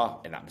stage where they are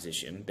in that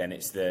position, then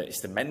it's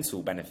the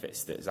mental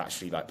benefits that's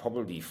actually, like,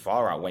 probably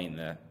far outweighing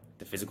the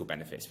physical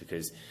benefits,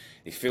 because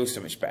they feel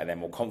so much better, they're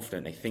more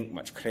confident, they think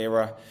much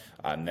clearer,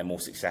 they're more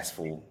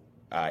successful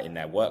in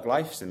their work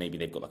life. So maybe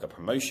they've got like a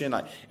promotion.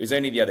 Like, it was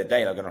only the other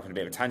day, like, going off on a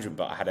bit of a tangent,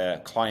 but I had a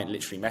client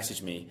literally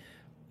message me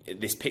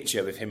this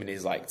picture with him in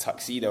his like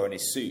tuxedo and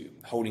his suit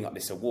holding up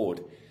this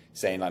award,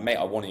 saying like, mate,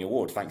 I won an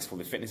award, thanks for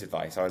the fitness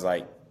advice. I was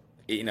like,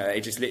 it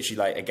just literally,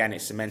 like, again,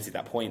 it cemented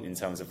that point in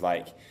terms of,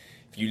 like,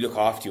 if you look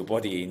after your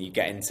body and you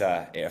get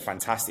into a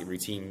fantastic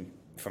routine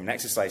from an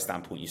exercise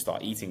standpoint, you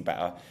start eating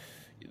better,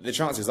 the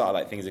chances are,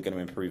 like, things are going to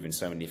improve in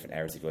so many different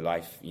areas of your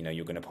life.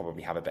 You're going to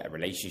probably have a better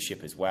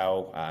relationship as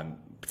well,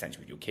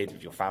 potentially with your kids,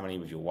 with your family,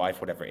 with your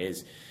wife, whatever it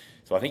is.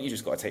 So I think you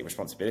just got to take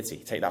responsibility,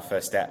 take that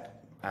first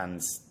step,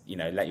 and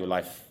let your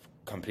life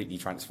completely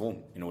transform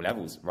in all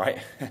levels, right?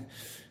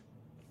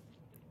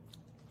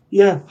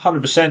 Yeah,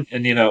 100%.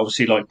 And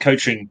obviously, like,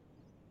 coaching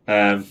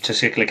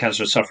testicular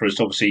cancer sufferers,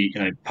 obviously,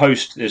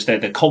 post is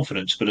their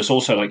confidence, but it's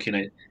also like,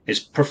 it's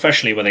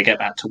professionally when they get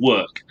back to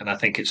work. And I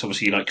think it's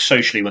obviously like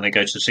socially when they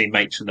go to see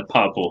mates in the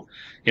pub, or,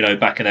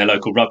 back in their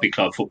local rugby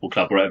club, football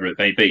club, wherever it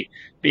may be.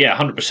 But yeah,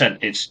 100%.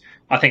 It's,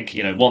 I think,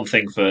 one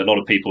thing for a lot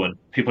of people, and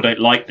people don't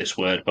like this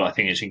word, but I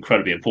think it's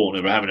incredibly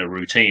important, we're having a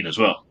routine as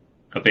well.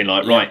 I've been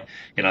like, right,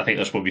 I think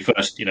that's when we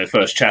first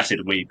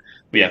chatted. We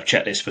have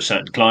checklists for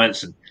certain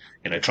clients, and,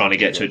 trying to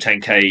get to a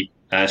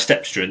 10K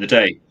steps during the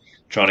day,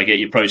 trying to get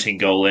your protein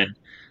goal in,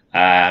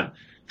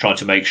 trying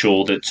to make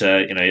sure that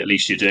at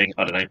least you're doing,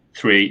 I don't know,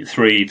 three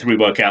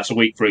workouts a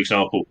week, for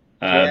example.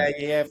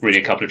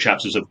 Reading a couple of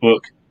chapters of a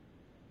book.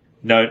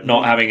 No,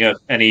 not having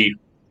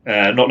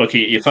not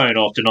looking at your phone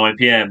after 9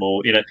 p.m.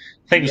 or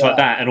things like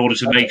that, in order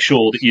to make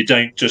sure that you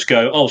don't just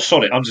go, oh,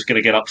 sod it, I'm just going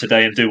to get up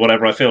today and do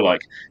whatever I feel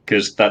like,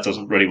 because that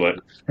doesn't really work.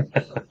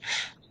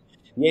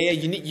 Yeah,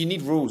 you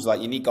need rules,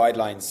 like, you need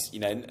guidelines.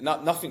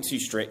 Nothing too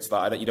strict.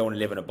 Like, you don't want to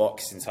live in a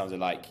box in terms of,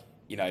 like,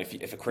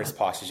 if a crisp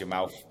passes your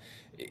mouth,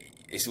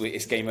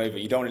 it's game over.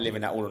 You don't want to live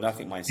in that all or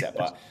nothing mindset.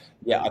 But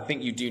yeah, I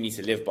think you do need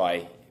to live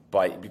by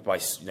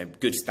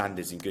good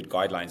standards and good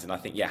guidelines. And I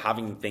think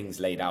having things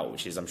laid out,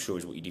 which is, I'm sure,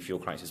 is what you do for your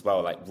clients as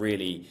well, like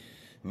really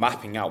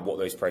mapping out what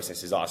those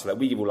processes are. So that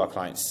we give all our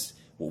clients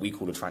what we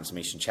call a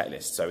transformation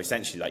checklist. So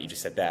essentially, like you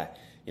just said there,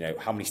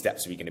 how many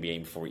steps are we going to be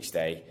aiming for each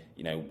day?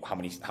 How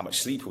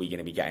much sleep are we going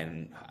to be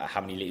getting?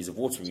 How many liters of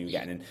water are we going to be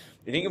getting? And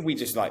I think if we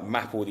just like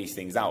map all these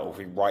things out, or if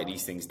we write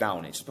these things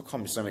down, it just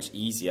becomes so much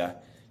easier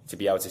to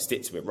be able to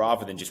stick to it,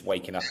 rather than just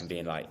waking up and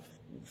being like,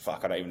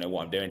 fuck, I don't even know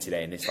what I'm doing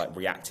today, in this like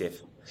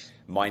reactive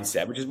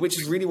mindset, which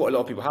is really what a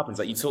lot of people happens.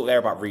 Like you talk there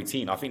about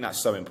routine. I think that's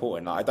so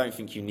important. Like, I don't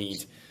think you need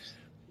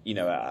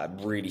a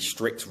really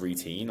strict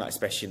routine, like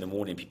especially in the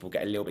morning. People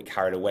get a little bit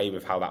carried away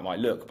with how that might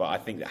look, but I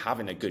think that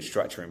having a good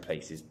structure in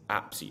place is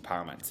absolutely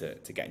paramount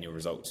to getting your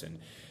results, and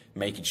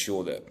making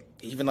sure that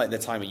even like the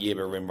time of year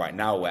we're in right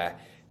now, where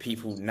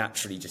people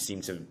naturally just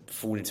seem to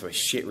fall into a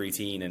shit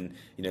routine, and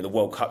the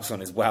World Cup's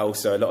on as well,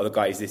 so a lot of the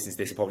guys listening to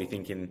this are probably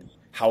thinking,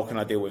 how can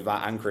I deal with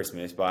that and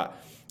Christmas? But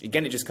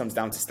again, it just comes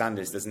down to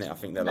standards, doesn't it? I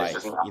think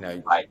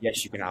that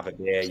yes, you can have a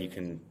beer, you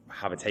can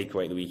have a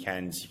takeaway at the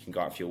weekends, you can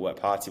go out for your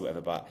work party,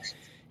 whatever, but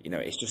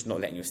it's just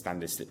not letting your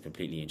standards slip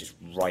completely and just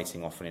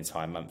writing off an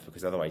entire month,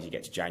 because otherwise you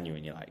get to January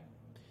and you're like,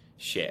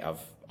 shit,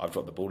 I've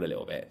dropped the ball a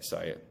little bit.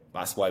 So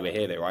that's why we're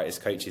here though, right? As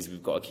coaches,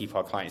 we've got to keep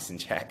our clients in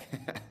check.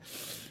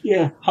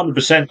 Yeah,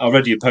 100%. I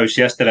read your post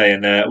yesterday,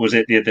 and was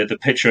it the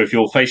picture of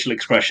your facial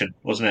expression,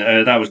 wasn't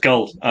it? That was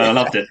gold. I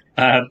loved it.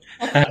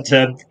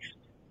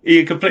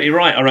 You're completely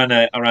right. I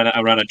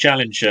ran a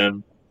challenge,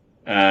 and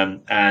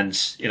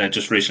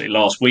just recently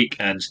last week,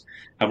 and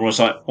everyone was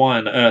like, "Why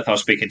on earth?" I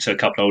was speaking to a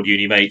couple of old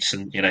uni mates,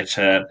 and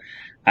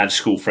and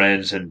school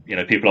friends, and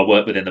people I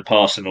worked with in the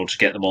past, in order to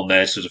get them on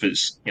there. So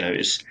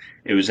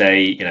it was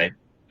a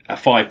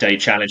 5-day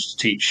challenge to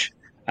teach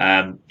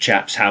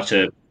chaps how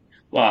to,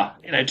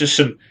 just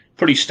some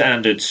pretty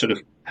standard sort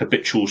of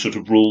habitual sort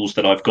of rules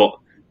that I've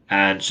got,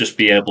 and just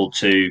be able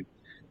to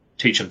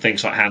teach them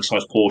things like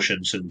hand-sized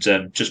portions, and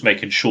just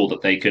making sure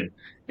that they can,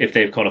 if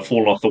they've kind of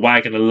fallen off the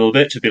wagon a little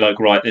bit, to be like,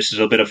 right, this is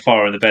a bit of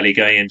fire in the belly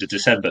going into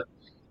December.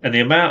 And the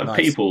amount of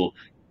people,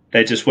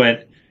 they just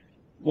went,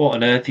 what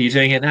on earth are you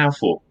doing it now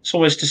for? It's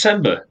almost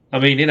December. I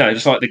mean,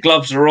 it's like the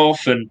gloves are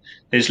off, and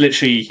there's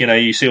literally,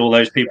 you see all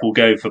those people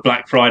go for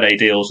Black Friday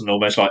deals and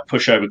almost like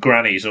push over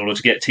grannies in order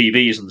to get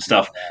TVs and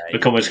stuff,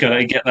 because it's going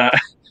to get that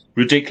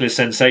ridiculous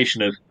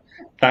sensation of,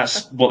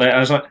 that's what I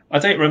was like, I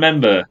don't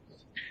remember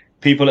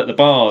people at the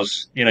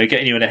bars,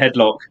 getting you in a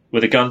headlock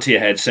with a gun to your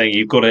head saying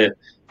you've got to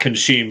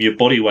consume your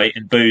body weight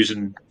in booze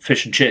and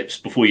fish and chips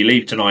before you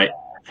leave tonight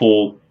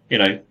for,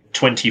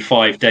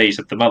 25 days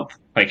of the month.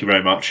 Thank you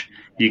very much.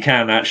 You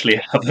can actually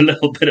have a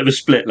little bit of a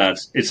split,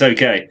 lads. It's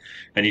okay.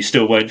 And you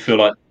still won't feel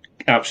like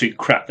absolute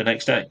crap the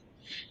next day.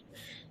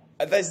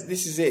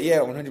 This is it, yeah,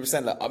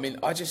 100%. Like, I mean,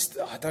 I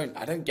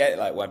don't get it.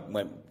 Like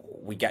when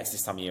we get to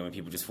this time of year when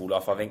people just fall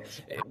off. I think,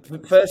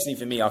 personally,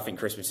 for me, I think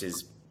Christmas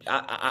is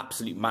at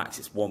absolute max.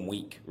 It's 1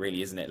 week,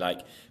 really, isn't it?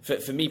 Like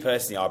for me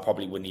personally, I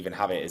probably wouldn't even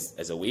have it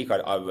as a week.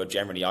 I would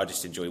generally, I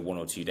just enjoy 1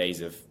 or 2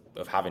 days of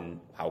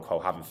having alcohol,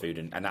 having food,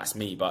 and that's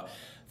me. But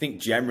I think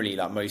generally,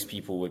 like most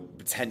people would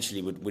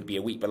potentially would be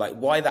a week. But like,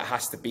 why that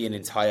has to be an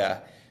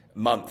entire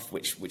month,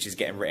 which is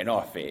getting written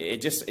off,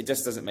 it just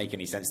doesn't make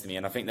any sense to me.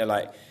 And I think they're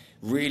like,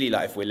 really,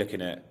 like if we're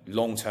looking at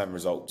long-term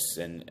results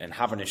and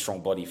having a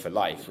strong body for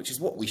life, which is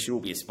what we should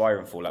all be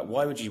aspiring for, like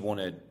why would you want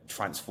to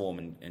transform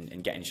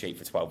and get in shape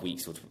for 12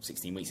 weeks or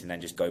 16 weeks and then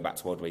just go back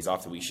to old ways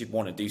after? We should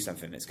want to do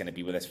something that's going to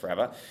be with us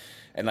forever.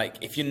 And like,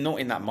 if you're not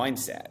in that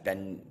mindset,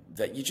 then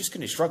that you're just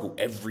going to struggle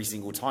every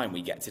single time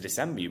we get to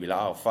December. You'll be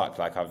like, oh fuck,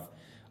 like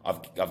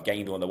I've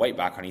gained all the weight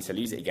back, I need to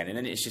lose it again. And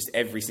then it's just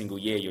every single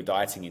year you're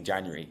dieting in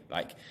January.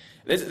 Like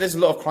there's a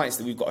lot of clients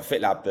that we've got at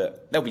FitLab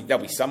that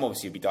there'll be some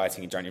obviously who'll be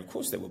dieting in January. Of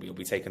course there will be. We'll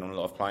be taking on a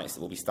lot of clients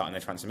that will be starting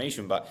their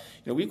transformation. But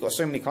we've got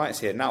so many clients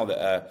here now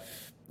that are,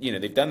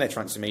 they've done their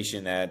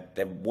transformation.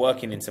 They're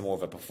working into more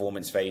of a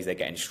performance phase. They're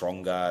getting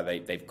stronger.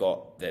 They've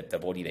got the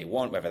body they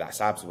want, whether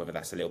that's abs or whether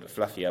that's a little bit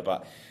fluffier.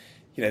 But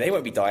they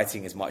won't be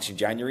dieting as much in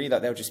January.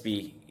 That they'll just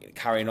be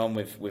carrying on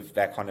with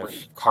their kind of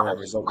current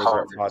result they've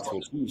worked hard to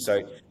achieve.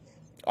 So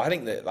I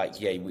think that,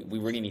 we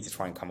really need to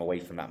try and come away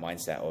from that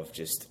mindset of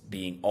just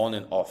being on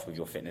and off with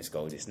your fitness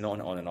goals. It's not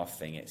an on and off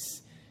thing.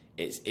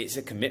 It's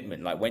a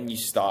commitment. Like when you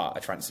start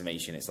a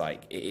transformation, it's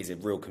like, it is a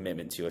real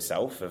commitment to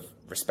yourself of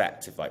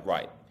respect of like,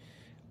 right,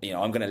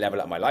 I'm going to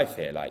level up my life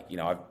here. Like,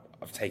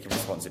 I've taken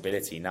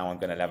responsibility. Now I'm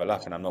going to level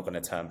up and I'm not going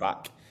to turn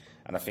back.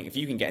 And I think if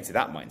you can get into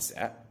that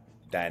mindset,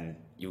 then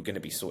you're going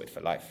to be sorted for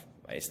life.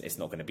 It's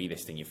not going to be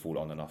this thing you fall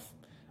on and off.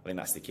 I think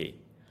that's the key.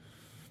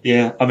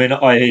 Yeah, I mean,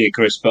 I hear you,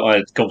 Chris, but I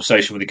had a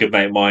conversation with a good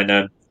mate of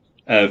mine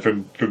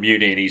from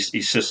uni, and he's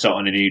just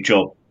starting a new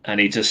job, and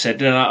he just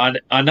said,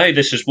 I know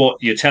this is what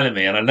you're telling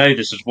me, and I know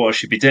this is what I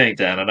should be doing,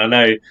 Dan, and I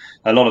know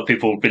a lot of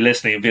people will be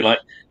listening and be like,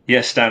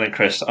 yes, Dan and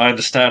Chris, I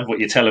understand what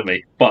you're telling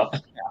me,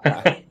 but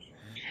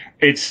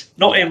it's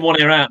not in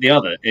one ear out the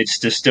other. It's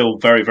just still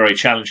very, very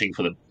challenging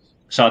for them.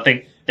 So I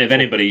think if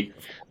anybody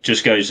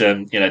just goes,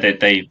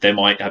 they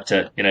might have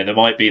to, there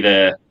might be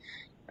the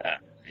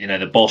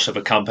boss of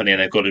a company, and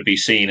they've got to be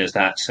seen as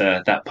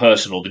that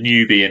person, or the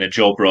newbie in a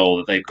job role,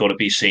 that they've got to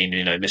be seen,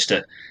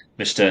 Mr.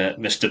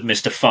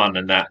 Fun,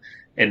 and that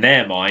in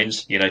their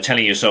minds,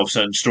 telling yourself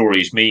certain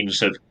stories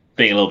means of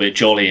being a little bit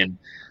jolly and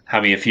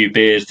having a few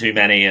beers too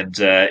many and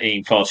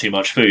eating far too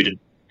much food. And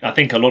I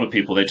think a lot of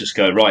people, they just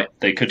go, right,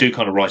 they could do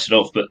kind of write it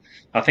off. But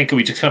I think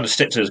we just kind of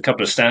stick to a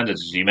couple of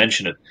standards, as you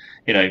mentioned it.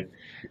 You know,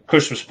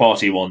 Christmas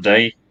party one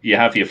day, you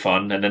have your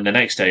fun, and then the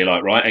next day you're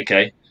like, right,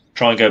 okay,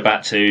 try and go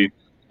back to,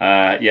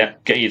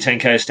 getting your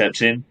 10K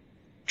steps in,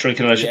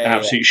 drinking an Yeah,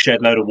 absolute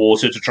shed load of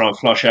water to try and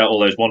flush out all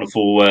those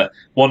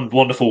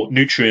wonderful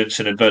nutrients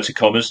in inverted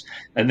commas,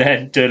 and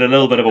then doing a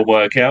little bit of a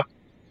workout,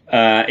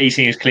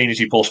 eating as clean as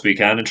you possibly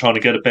can, and trying to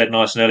go to bed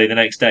nice and early the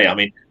next day. I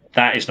mean,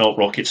 that is not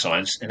rocket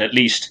science. And at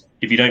least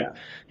if you don't,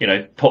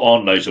 put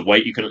on loads of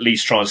weight, you can at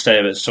least try and stay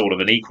at sort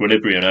of an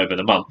equilibrium over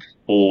the month,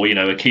 or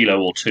a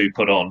kilo or two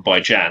put on by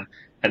Jan,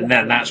 and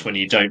then that's when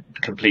you don't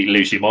completely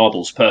lose your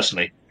marbles.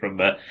 Personally, from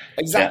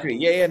exactly.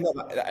 Yeah. No,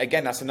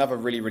 again, that's another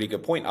really, really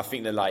good point. I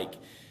think that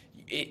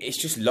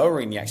it's just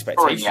lowering the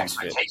expectations.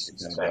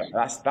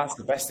 That's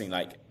the best thing.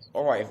 Like,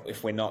 all right,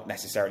 if we're not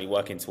necessarily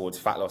working towards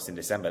fat loss in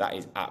December, that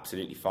is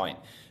absolutely fine.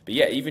 But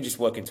yeah, even just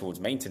working towards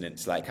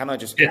maintenance, like, can I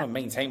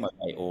maintain my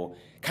weight, or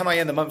can I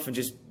end the month and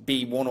just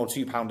be 1 or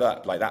 2 pound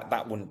up? Like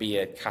that wouldn't be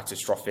a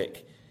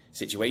catastrophic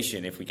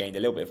situation if we gained a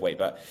little bit of weight.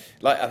 But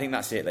I think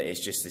that's it. Like,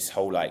 it's just this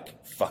whole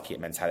fuck it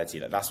mentality.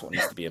 Like, that's what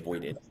needs to be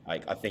avoided.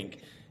 Like, I think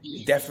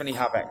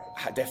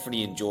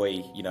definitely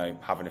enjoy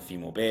having a few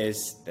more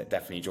beers.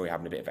 Definitely enjoy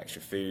having a bit of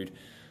extra food.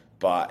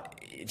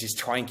 But just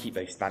try and keep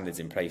those standards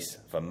in place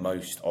for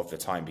most of the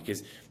time,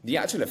 because the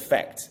actual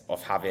effect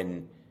of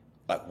having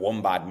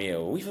one bad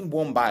meal, or even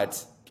one bad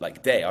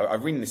day,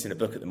 I'm reading this in a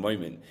book at the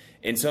moment,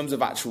 in terms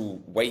of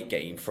actual weight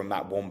gain from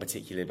that one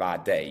particular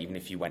bad day, even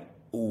if you went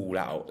all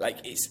out,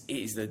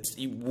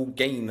 you will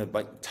gain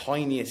the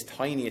tiniest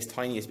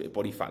bit of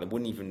body fat that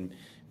wouldn't even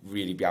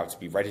really be able to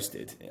be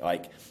registered,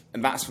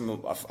 and that's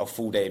from a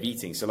full day of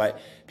eating. So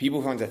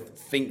people trying to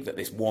think that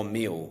this one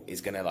meal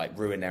is going to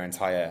ruin their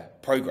entire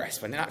progress,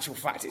 when in actual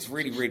fact it's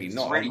really, really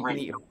not. You can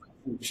eat a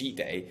full cheat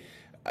day.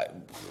 I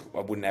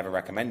wouldn't ever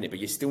recommend it, but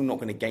you're still not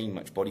going to gain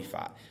much body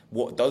fat.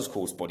 What does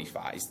cause body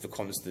fat is the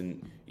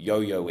constant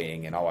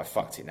yo-yoing and, I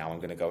fucked it, now I'm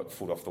going to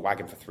fall off the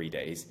wagon for 3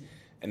 days,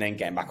 and then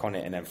getting back on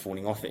it and then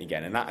falling off it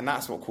again. And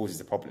that's what causes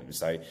the problem.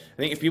 So I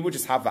think if people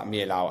just have that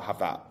meal out, have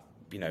that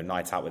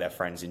night out with their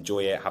friends,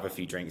 enjoy it, have a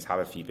few drinks, have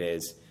a few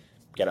beers,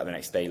 get up the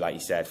next day, like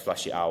you said,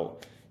 flush it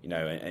out,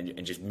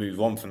 and just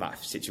move on from that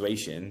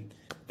situation,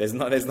 there's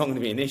not going to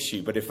be an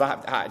issue. But if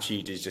that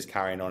attitude is just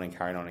carrying on,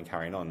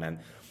 then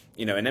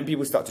and then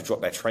people start to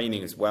drop their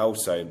training as well.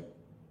 So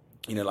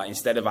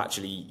instead of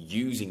actually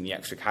using the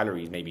extra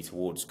calories maybe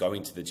towards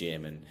going to the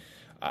gym and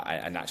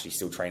actually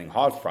still training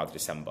hard throughout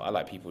December,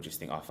 people just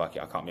think, oh fuck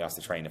it, I can't be asked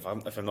to train. If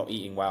I'm not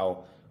eating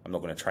well, I'm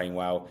not going to train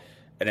well.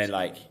 And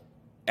then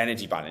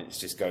energy balance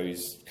just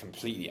goes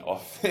completely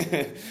off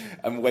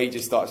and weight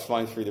just starts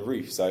flying through the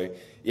roof. So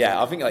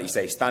yeah, I think, like you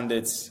say,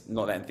 standards,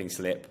 not letting things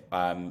slip,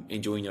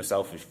 enjoying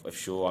yourself for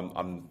sure.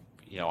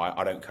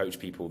 I don't coach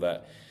people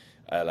that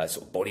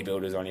sort of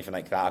bodybuilders or anything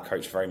like that. I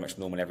coach very much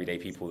normal everyday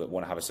people that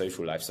want to have a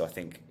social life. So I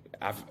think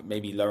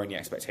maybe lowering your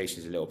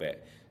expectations a little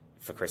bit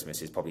for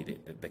Christmas is probably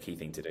the key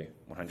thing to do.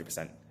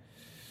 100%.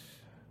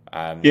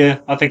 Yeah,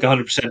 I think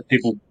 100%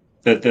 people.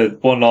 The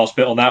one last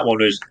bit on that one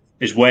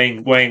is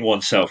weighing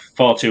oneself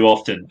far too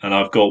often. And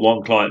I've got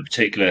one client in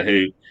particular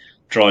who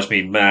drives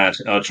me mad.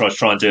 I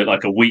try and do it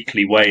like a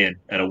weekly weigh-in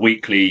and a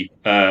weekly,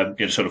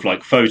 sort of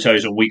like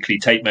photos and weekly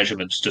tape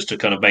measurements, just to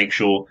kind of make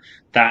sure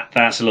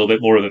that's a little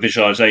bit more of a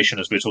visualization,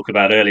 as we were talking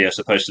about earlier, as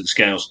opposed to the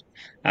scales.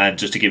 And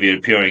just to give you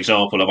a pure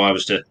example, if I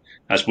was to,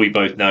 as we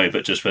both know,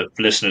 but just for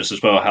listeners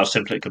as well, how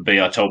simple it can be.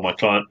 I told my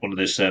client one of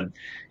this,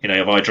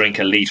 if I drink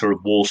a litre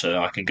of water,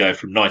 I can go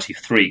from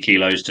 93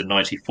 kilos to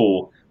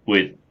 94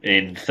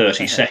 in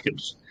 30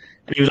 seconds.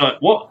 And he was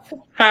like, what?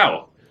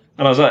 How?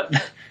 And I was like,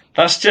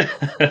 that's just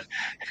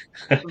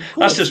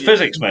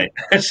physics, mate.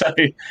 so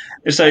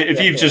if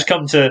you've just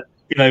come to,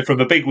 from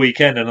a big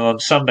weekend and on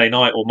Sunday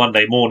night or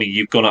Monday morning,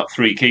 you've gone up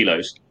 3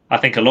 kilos, I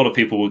think a lot of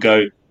people will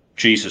go,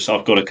 Jesus,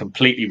 I've got to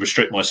completely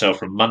restrict myself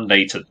from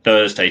Monday to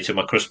Thursday to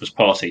my Christmas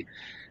party.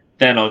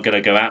 Then I'm going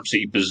to go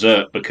absolutely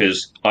berserk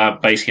because I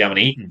basically haven't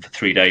eaten for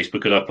 3 days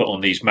because I put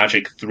on these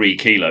magic 3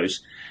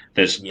 kilos.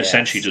 There's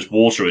essentially just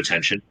water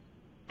retention.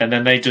 And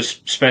then they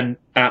just spend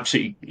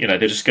absolutely,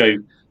 they just go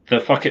the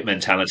fuck it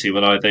mentality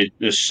where they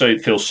just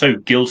feel so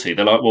guilty.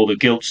 They're like, well, the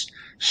guilt's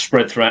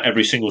spread throughout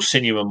every single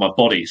sinew in my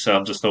body. So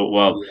I'm just thought,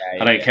 well,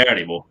 I don't care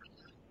anymore.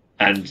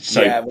 And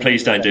so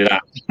please don't do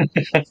that.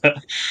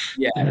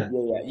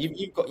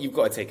 You've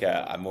got to take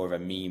a more of a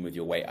mean with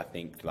your weight. I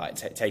think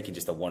taking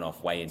just a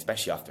one-off weigh-in,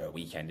 especially after a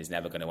weekend, is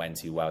never going to end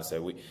too well.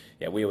 So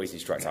we always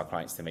instruct our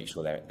clients to make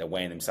sure they're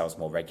weighing themselves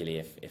more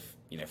regularly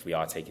if we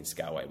are taking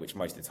scale weight, which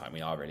most of the time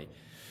we are really.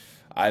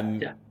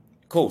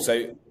 Cool.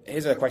 So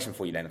here's a question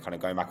for you then, kind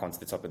of going back onto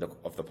the topic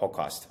of the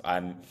podcast.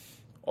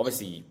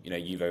 Obviously,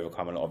 you've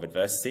overcome a lot of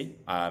adversity,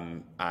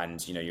 and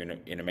you're in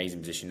an amazing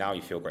position now.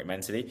 You feel great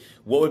mentally.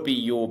 What would be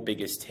your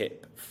biggest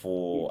tip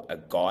for a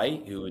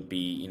guy who would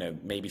be,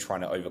 maybe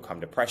trying to overcome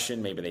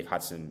depression? Maybe they've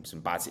had some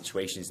bad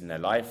situations in their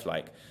life,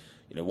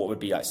 what would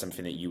be like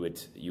something that you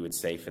would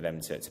say for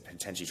them to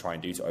potentially try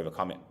and do to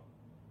overcome it?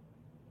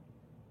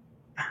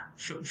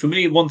 For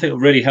me, one thing that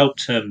really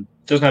helped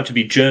doesn't have to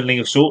be journaling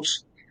of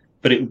sorts,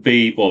 but it would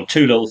be, well,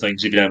 two little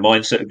things if you don't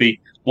mind. So it would be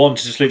one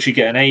to just literally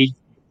get an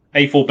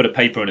A4 bit of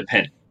paper and a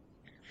pen,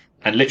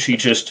 and literally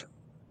just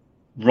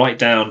write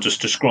down, just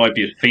describe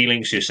your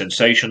feelings, your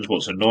sensations,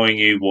 what's annoying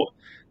you, what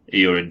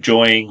you're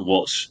enjoying,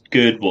 what's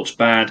good, what's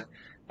bad,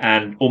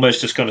 and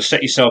almost just kind of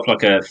set yourself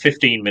like a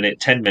 15-minute,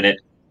 10-minute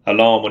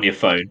alarm on your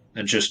phone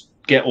and just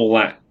get all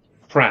that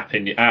crap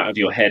out of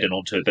your head and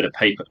onto a bit of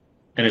paper.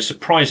 And it's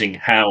surprising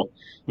how,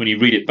 when you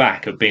read it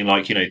back, of being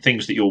like,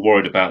 things that you're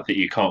worried about that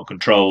you can't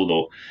control,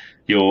 or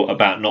you're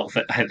about not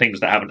things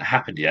that haven't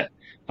happened yet,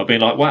 of being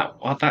like, wow,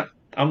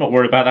 I'm not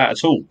worried about that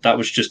at all. That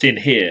was just in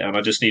here, and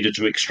I just needed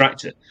to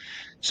extract it.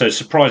 So it's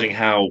surprising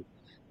how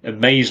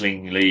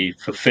amazingly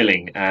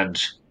fulfilling and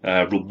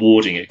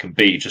rewarding it can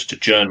be just to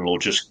journal or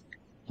just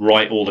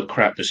write all the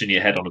crap that's in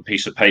your head on a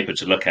piece of paper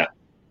to look at.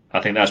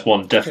 I think that's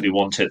definitely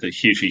one tip that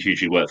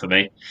hugely worked for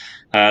me.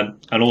 And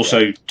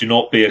also, do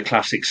not be a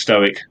classic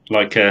stoic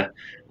like I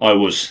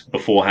was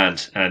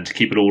beforehand, and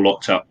keep it all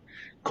locked up.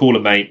 Call a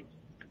mate,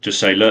 just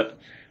say, look,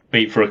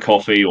 meet for a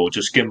coffee, or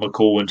just give them a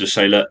call and just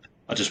say, look,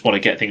 I just want to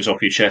get things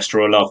off your chest, or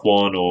a loved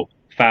one or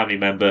family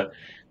member.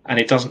 And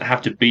it doesn't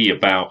have to be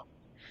about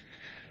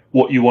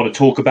what you want to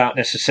talk about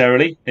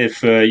necessarily.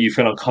 If you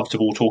feel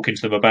uncomfortable talking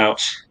to them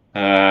about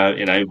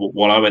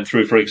what I went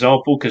through, for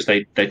example, because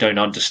they don't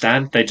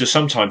understand. They just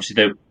sometimes,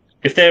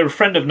 if they're a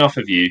friend enough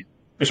of you,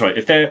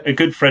 if they're a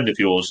good friend of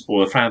yours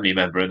or a family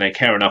member and they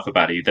care enough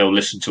about you, they'll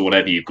listen to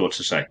whatever you've got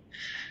to say.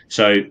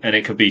 So, and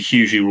it can be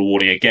hugely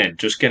rewarding again,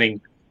 just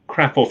getting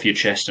crap off your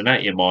chest and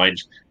out your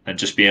mind, and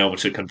just being able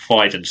to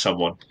confide in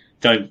someone.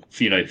 Don't,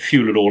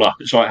 fuel it all up.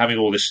 It's like having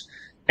all this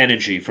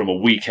energy from a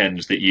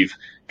weekend that you've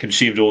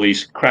consumed all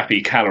these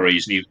crappy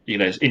calories, and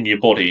it's in your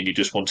body, and you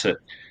just want to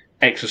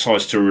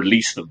exercise to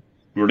release them,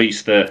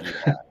 release the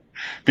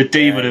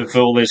demon of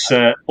all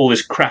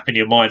this crap in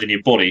your mind and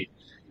your body.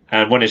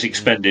 And when it's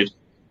expended,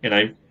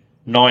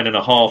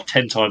 9.5,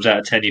 10 times out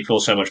of 10, you feel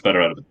so much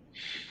better out of it.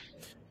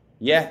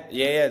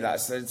 Yeah.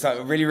 That's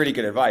really, really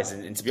good advice.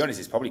 And to be honest,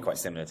 it's probably quite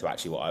similar to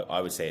actually what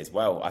I would say as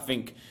well. I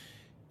think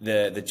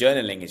the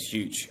journaling is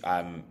huge.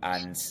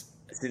 And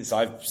since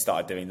I've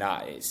started doing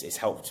that, it's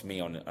helped me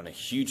on a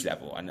huge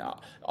level. And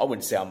I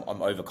wouldn't say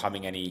I'm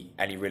overcoming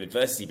any real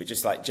adversity, but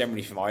just like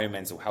generally for my own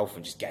mental health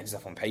and just getting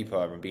stuff on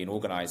paper and being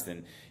organized,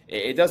 and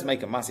it does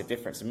make a massive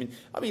difference.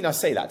 I mean, I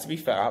say that, to be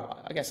fair,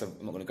 I guess I'm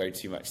not going to go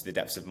too much to the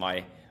depths of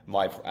my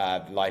life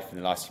in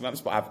the last few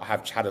months, but I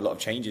have had a lot of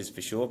changes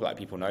for sure. But like,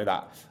 people know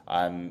that,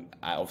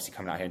 obviously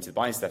coming out here into the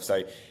buying stuff.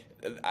 So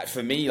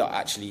for me, like,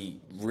 actually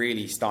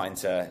really starting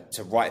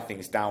to write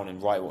things down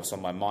and write what's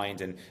on my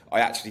mind. And I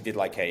actually did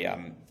like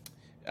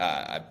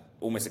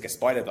almost like a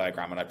spider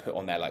diagram, and I put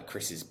on there like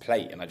Chris's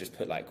plate, and I just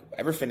put like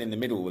everything in the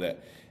middle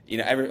that,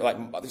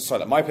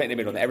 like my plate in the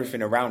middle and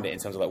everything around it in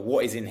terms of like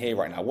what is in here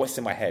right now, what's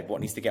in my head,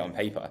 what needs to get on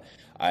paper,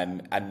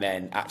 and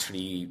then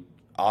actually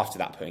after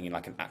that putting in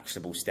like an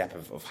actionable step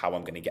of how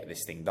I'm going to get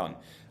this thing done.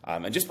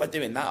 And just by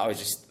doing that, I was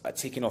just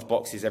ticking off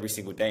boxes every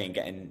single day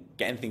and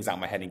getting things out of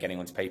my head and getting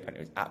onto paper, and it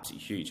was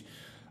absolutely huge.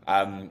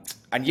 And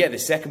yeah, the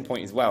second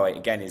point as well,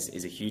 again,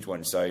 is a huge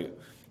one. So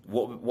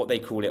what they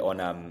call it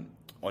on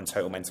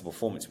Total Mental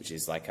Performance, which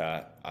is like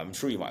I'm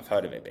sure you might have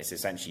heard of it, but it's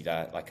essentially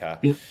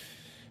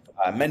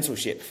a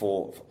mentorship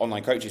for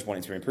online coaches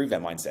wanting to improve their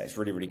mindset. It's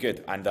really, really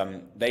good.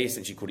 And they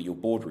essentially call it your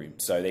boardroom.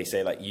 So they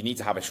say like you need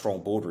to have a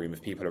strong boardroom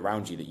of people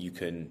around you that you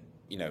can,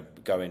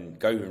 go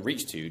and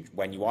reach to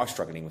when you are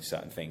struggling with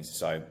certain things.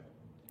 So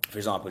for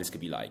example, this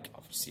could be like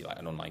obviously like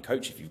an online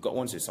coach if you've got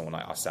one, so someone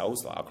like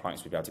ourselves, like our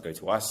clients would be able to go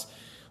to us.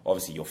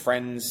 Obviously your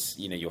friends,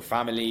 your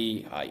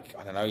family, like,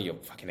 I don't know, your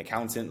fucking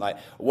accountant, like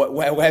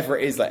whatever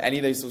it is, like any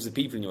of those sorts of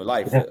people in your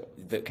life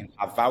that can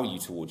have value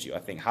towards you. I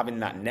think having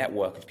that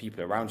network of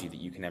people around you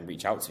that you can then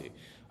reach out to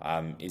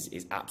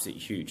is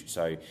absolutely huge.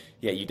 So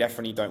yeah, you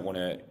definitely don't want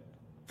to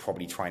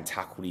probably try and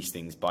tackle these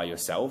things by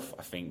yourself.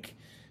 I think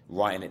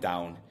writing it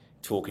down,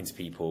 talking to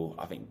people,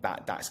 I think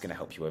that's going to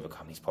help you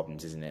overcome these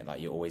problems, isn't it? Like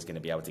you're always going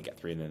to be able to get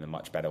through them in a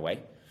much better way.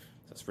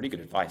 So that's really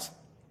good advice.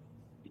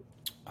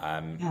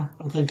 I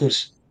think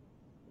it's...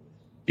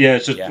 Yeah,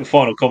 just a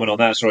final comment on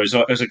that. Sorry,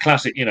 as a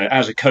classic,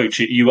 as a coach,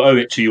 you owe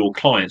it to your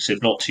clients,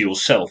 if not to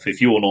yourself. If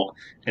you're not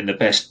in the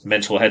best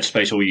mental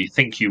headspace, or you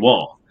think you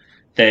are,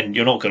 then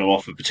you're not going to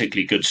offer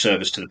particularly good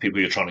service to the people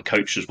you're trying to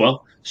coach as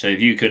well. So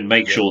if you can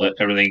make sure that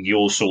everything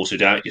you're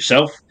sorted out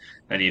yourself,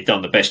 and you've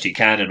done the best you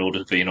can in order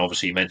to be,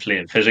 obviously mentally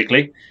and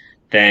physically,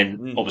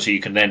 then obviously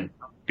you can then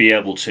be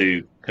able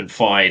to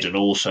confide and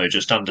also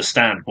just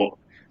understand what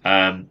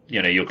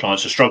your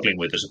clients are struggling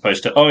with, as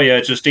opposed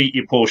to, just eat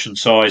your portion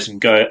size and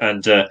go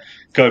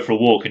for a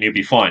walk and you'll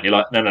be fine. You're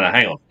like, no,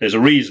 hang on. There's a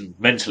reason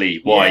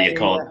mentally why you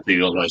can't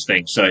do all those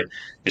things. So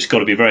it's got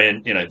to be very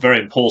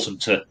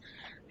important to,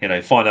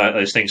 find out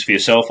those things for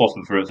yourself,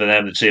 often for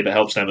them, and see if it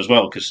helps them as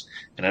well. Because,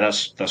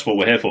 that's what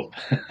we're here for.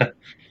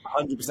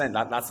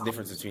 100%. That's the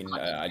difference between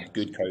a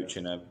good coach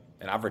and a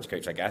an average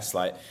coach, I guess,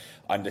 like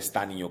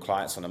understanding your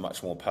clients on a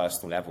much more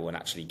personal level and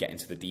actually getting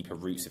to the deeper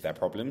roots of their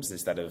problems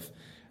instead of,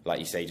 like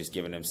you say, just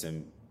giving them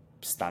some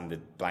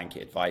standard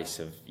blanket advice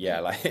of,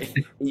 like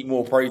eat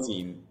more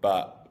protein,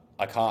 but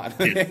I can't.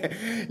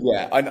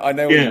 Yeah, I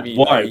know what you mean.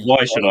 Why? Like,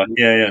 Why should I?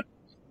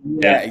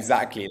 Yeah,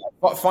 exactly.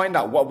 Like, find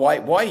out why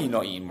are you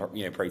not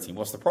eating protein?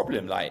 What's the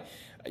problem? Like,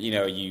 are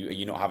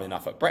you not having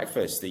enough at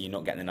breakfast? Are you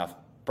not getting enough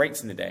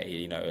breaks in the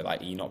day?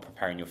 Like, are you not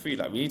preparing your food?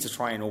 Like, we need to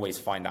try and always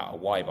find out a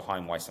why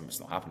behind why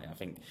something's not happening. I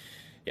think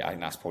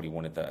that's probably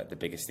one of the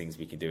biggest things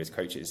we can do as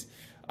coaches.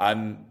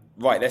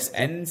 Right, let's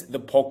end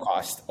the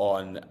podcast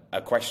on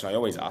a question I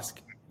always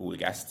ask all the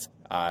guests.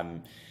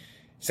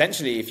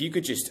 Essentially, if you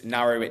could just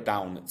narrow it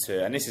down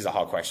to, and this is a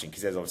hard question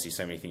because there's obviously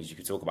so many things you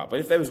could talk about, but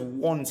if there was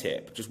one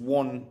tip, just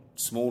one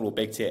small or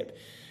big tip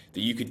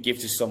that you could give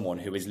to someone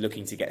who is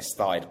looking to get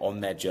started on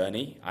their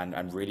journey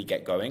and really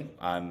get going,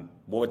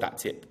 what would that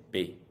tip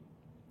be?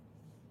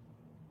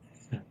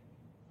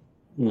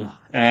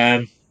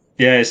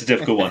 It's a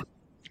difficult one.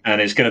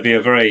 And it's going to be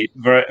a very,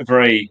 very,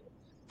 very,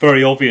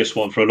 very obvious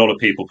one for a lot of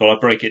people, but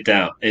I'll break it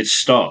down. It's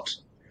start.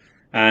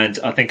 And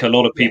I think a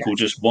lot of people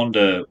just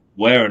wonder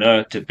where on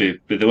earth to be.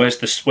 Where's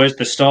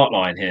the start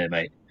line here,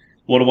 mate?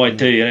 What do I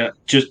do?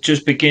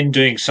 Just begin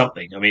doing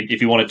something. I mean,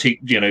 if you want to teach,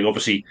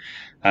 obviously,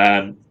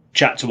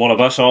 chat to one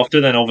of us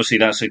after, then obviously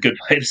that's a good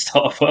way to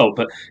start as well.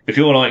 But if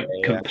you're like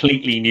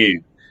completely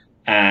new,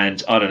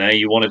 and I don't know,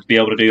 you want to be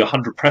able to do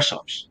 100 press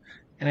ups,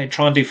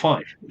 try and do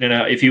 5.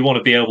 If you want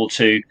to be able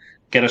to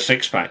get a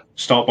 6-pack,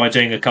 start by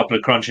doing a couple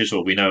of crunches.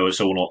 Well, we know it's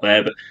all not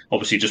there, but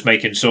obviously just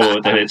making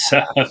sure that it's,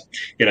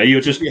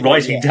 you're just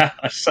writing down.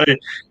 So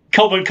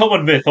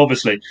common myth,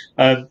 obviously,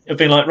 of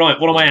being like, right,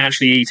 what am I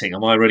actually eating?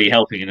 Am I really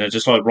helping?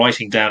 Just like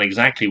writing down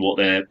exactly what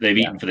they've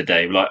eaten for the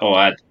day. Like,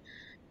 I had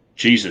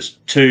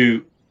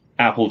 2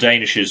 apple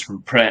danishes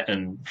from Pret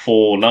and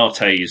 4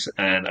 lattes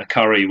and a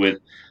curry with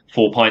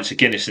 4 pints of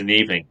Guinness in the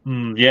evening.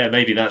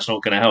 Maybe that's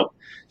not going to help.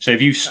 So if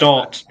you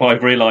start by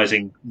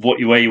realizing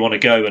where you want to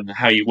go and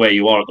where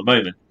you are at the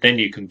moment, then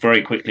you can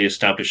very quickly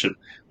establish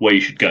where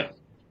you should go.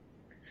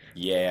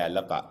 Yeah, I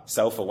love that.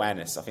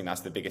 Self-awareness. I think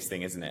that's the biggest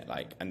thing, isn't it?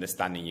 Like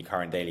understanding your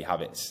current daily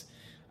habits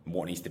and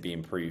what needs to be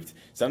improved.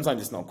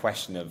 Sometimes it's not a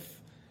question of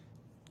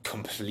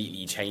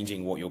completely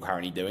changing what you're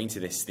currently doing to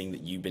this thing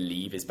that you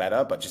believe is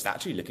better, but just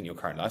actually looking at your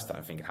current lifestyle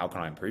and thinking, how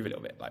can I improve a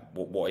little bit? Like,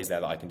 what is there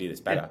that I can do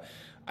that's better? Yeah.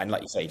 And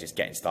like you say, just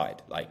getting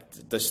started. Like,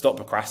 just stop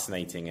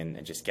procrastinating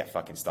and just get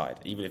fucking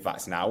started. Even if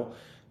that's now,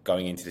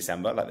 going into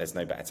December, like there's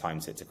no better time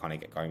to kind of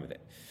get going with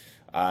it.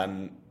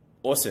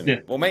 Awesome.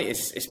 Yeah. Well, mate,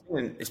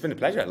 it's been a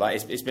pleasure.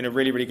 Like, it's been a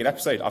really, really good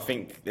episode. I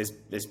think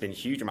there's been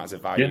huge amounts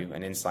of value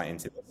and insight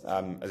into this.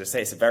 As I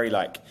say, it's a very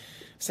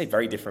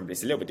very different, but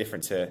it's a little bit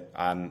different to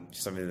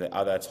some of the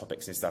other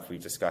topics and stuff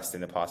we've discussed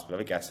in the past with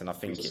other guests. And I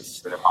think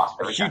it's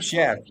a huge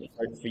share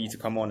for you to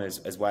come on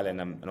as well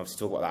and obviously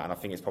talk about that. And I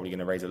think it's probably going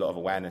to raise a lot of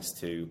awareness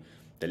to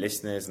the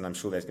listeners. And I'm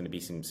sure there's going to be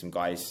some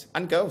guys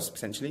and girls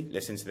potentially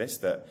listen to this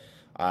that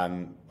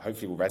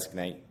hopefully will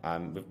resonate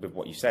with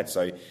what you said.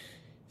 So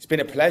it's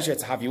been a pleasure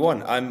to have you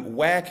on.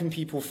 Where can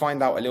people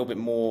find out a little bit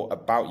more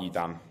about you,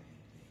 Dan?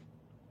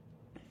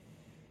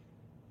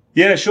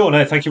 Yeah, sure.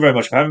 No, thank you very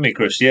much for having me,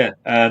 Chris.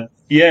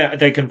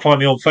 They can find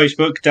me on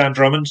Facebook, Dan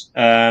Drummond.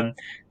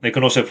 They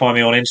can also find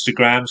me on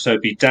Instagram, so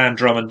it'd be Dan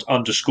Drummond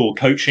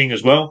 _coaching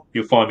as well.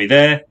 You'll find me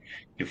there.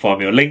 You'll find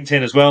me on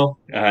LinkedIn as well,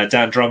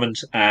 Dan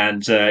Drummond.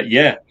 And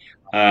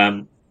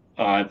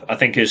I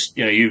think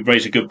you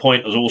raised a good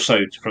point. As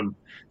also from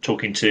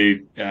talking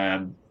to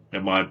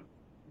my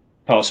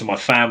parts of my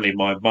family,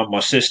 my mum, my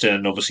sister,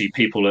 and obviously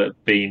people that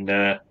have been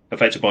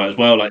affected by it as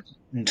well. Like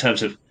in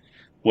terms of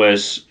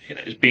whereas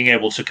being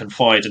able to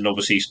confide, and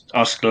obviously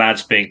us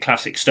lads being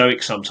classic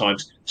stoics,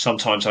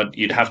 sometimes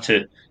you'd have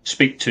to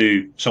speak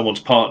to someone's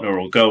partner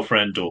or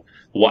girlfriend or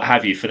what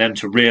have you for them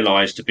to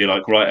realise, to be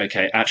like, right,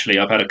 okay, actually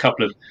I've had a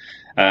couple of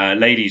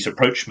ladies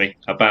approach me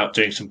about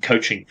doing some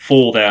coaching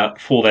for their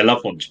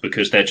loved ones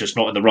because they're just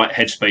not in the right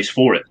headspace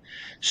for it.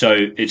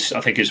 So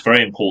I think it's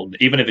very important,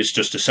 even if it's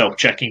just a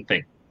self-checking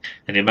thing.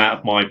 And the amount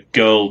of my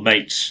girl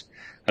mates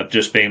of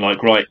just being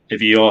like, right,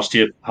 have you asked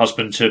your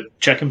husband to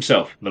check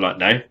himself? And they're like,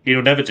 no,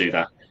 he'll never do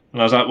that.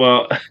 And I was like,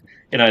 well,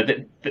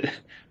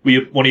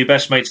 one of your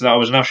best mates that I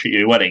was an usher at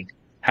your wedding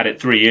had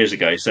it 3 years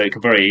ago, so it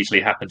could very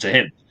easily happen to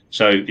him.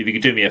 So if you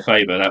could do me a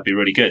favour, that'd be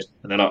really good.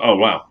 And they're like, oh,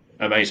 wow,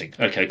 amazing.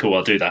 Okay, cool,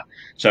 I'll do that.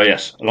 So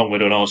yes, a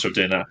long-winded answer of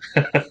doing that.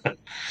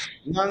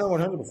 No,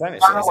 100%.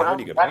 It's a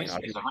really good point.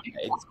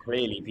 It's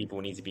clearly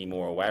people need to be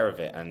more aware of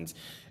it, and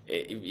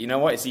you know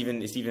what? It's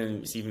even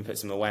put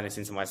some awareness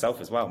into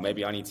myself as well.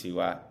 Maybe I need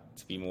to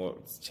be more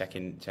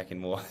checking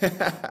more.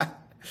 100%.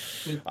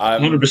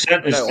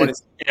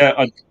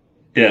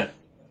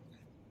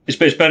 It's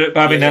better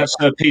having that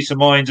peace of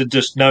mind and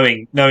just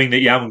knowing that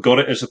you haven't got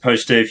it, as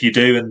opposed to if you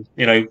do, and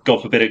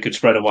God forbid it could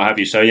spread and what have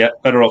you. So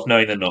better off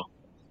knowing than not.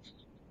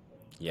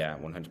 Yeah,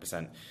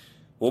 100%.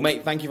 Well,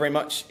 mate, thank you very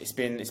much. It's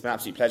been an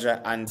absolute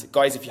pleasure. And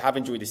guys, if you have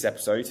enjoyed this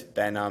episode,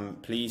 then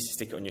please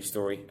stick it on your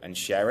story and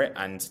share it,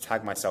 and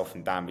tag myself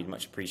and Dan. We'd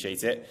much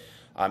appreciate it.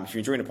 If you're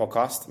enjoying the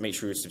podcast, make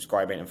sure you're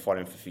subscribing and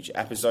following for future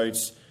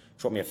episodes.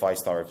 Drop me a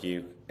 5-star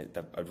review.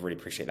 I'd really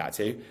appreciate that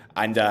too.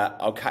 And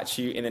I'll catch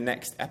you in the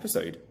next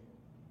episode.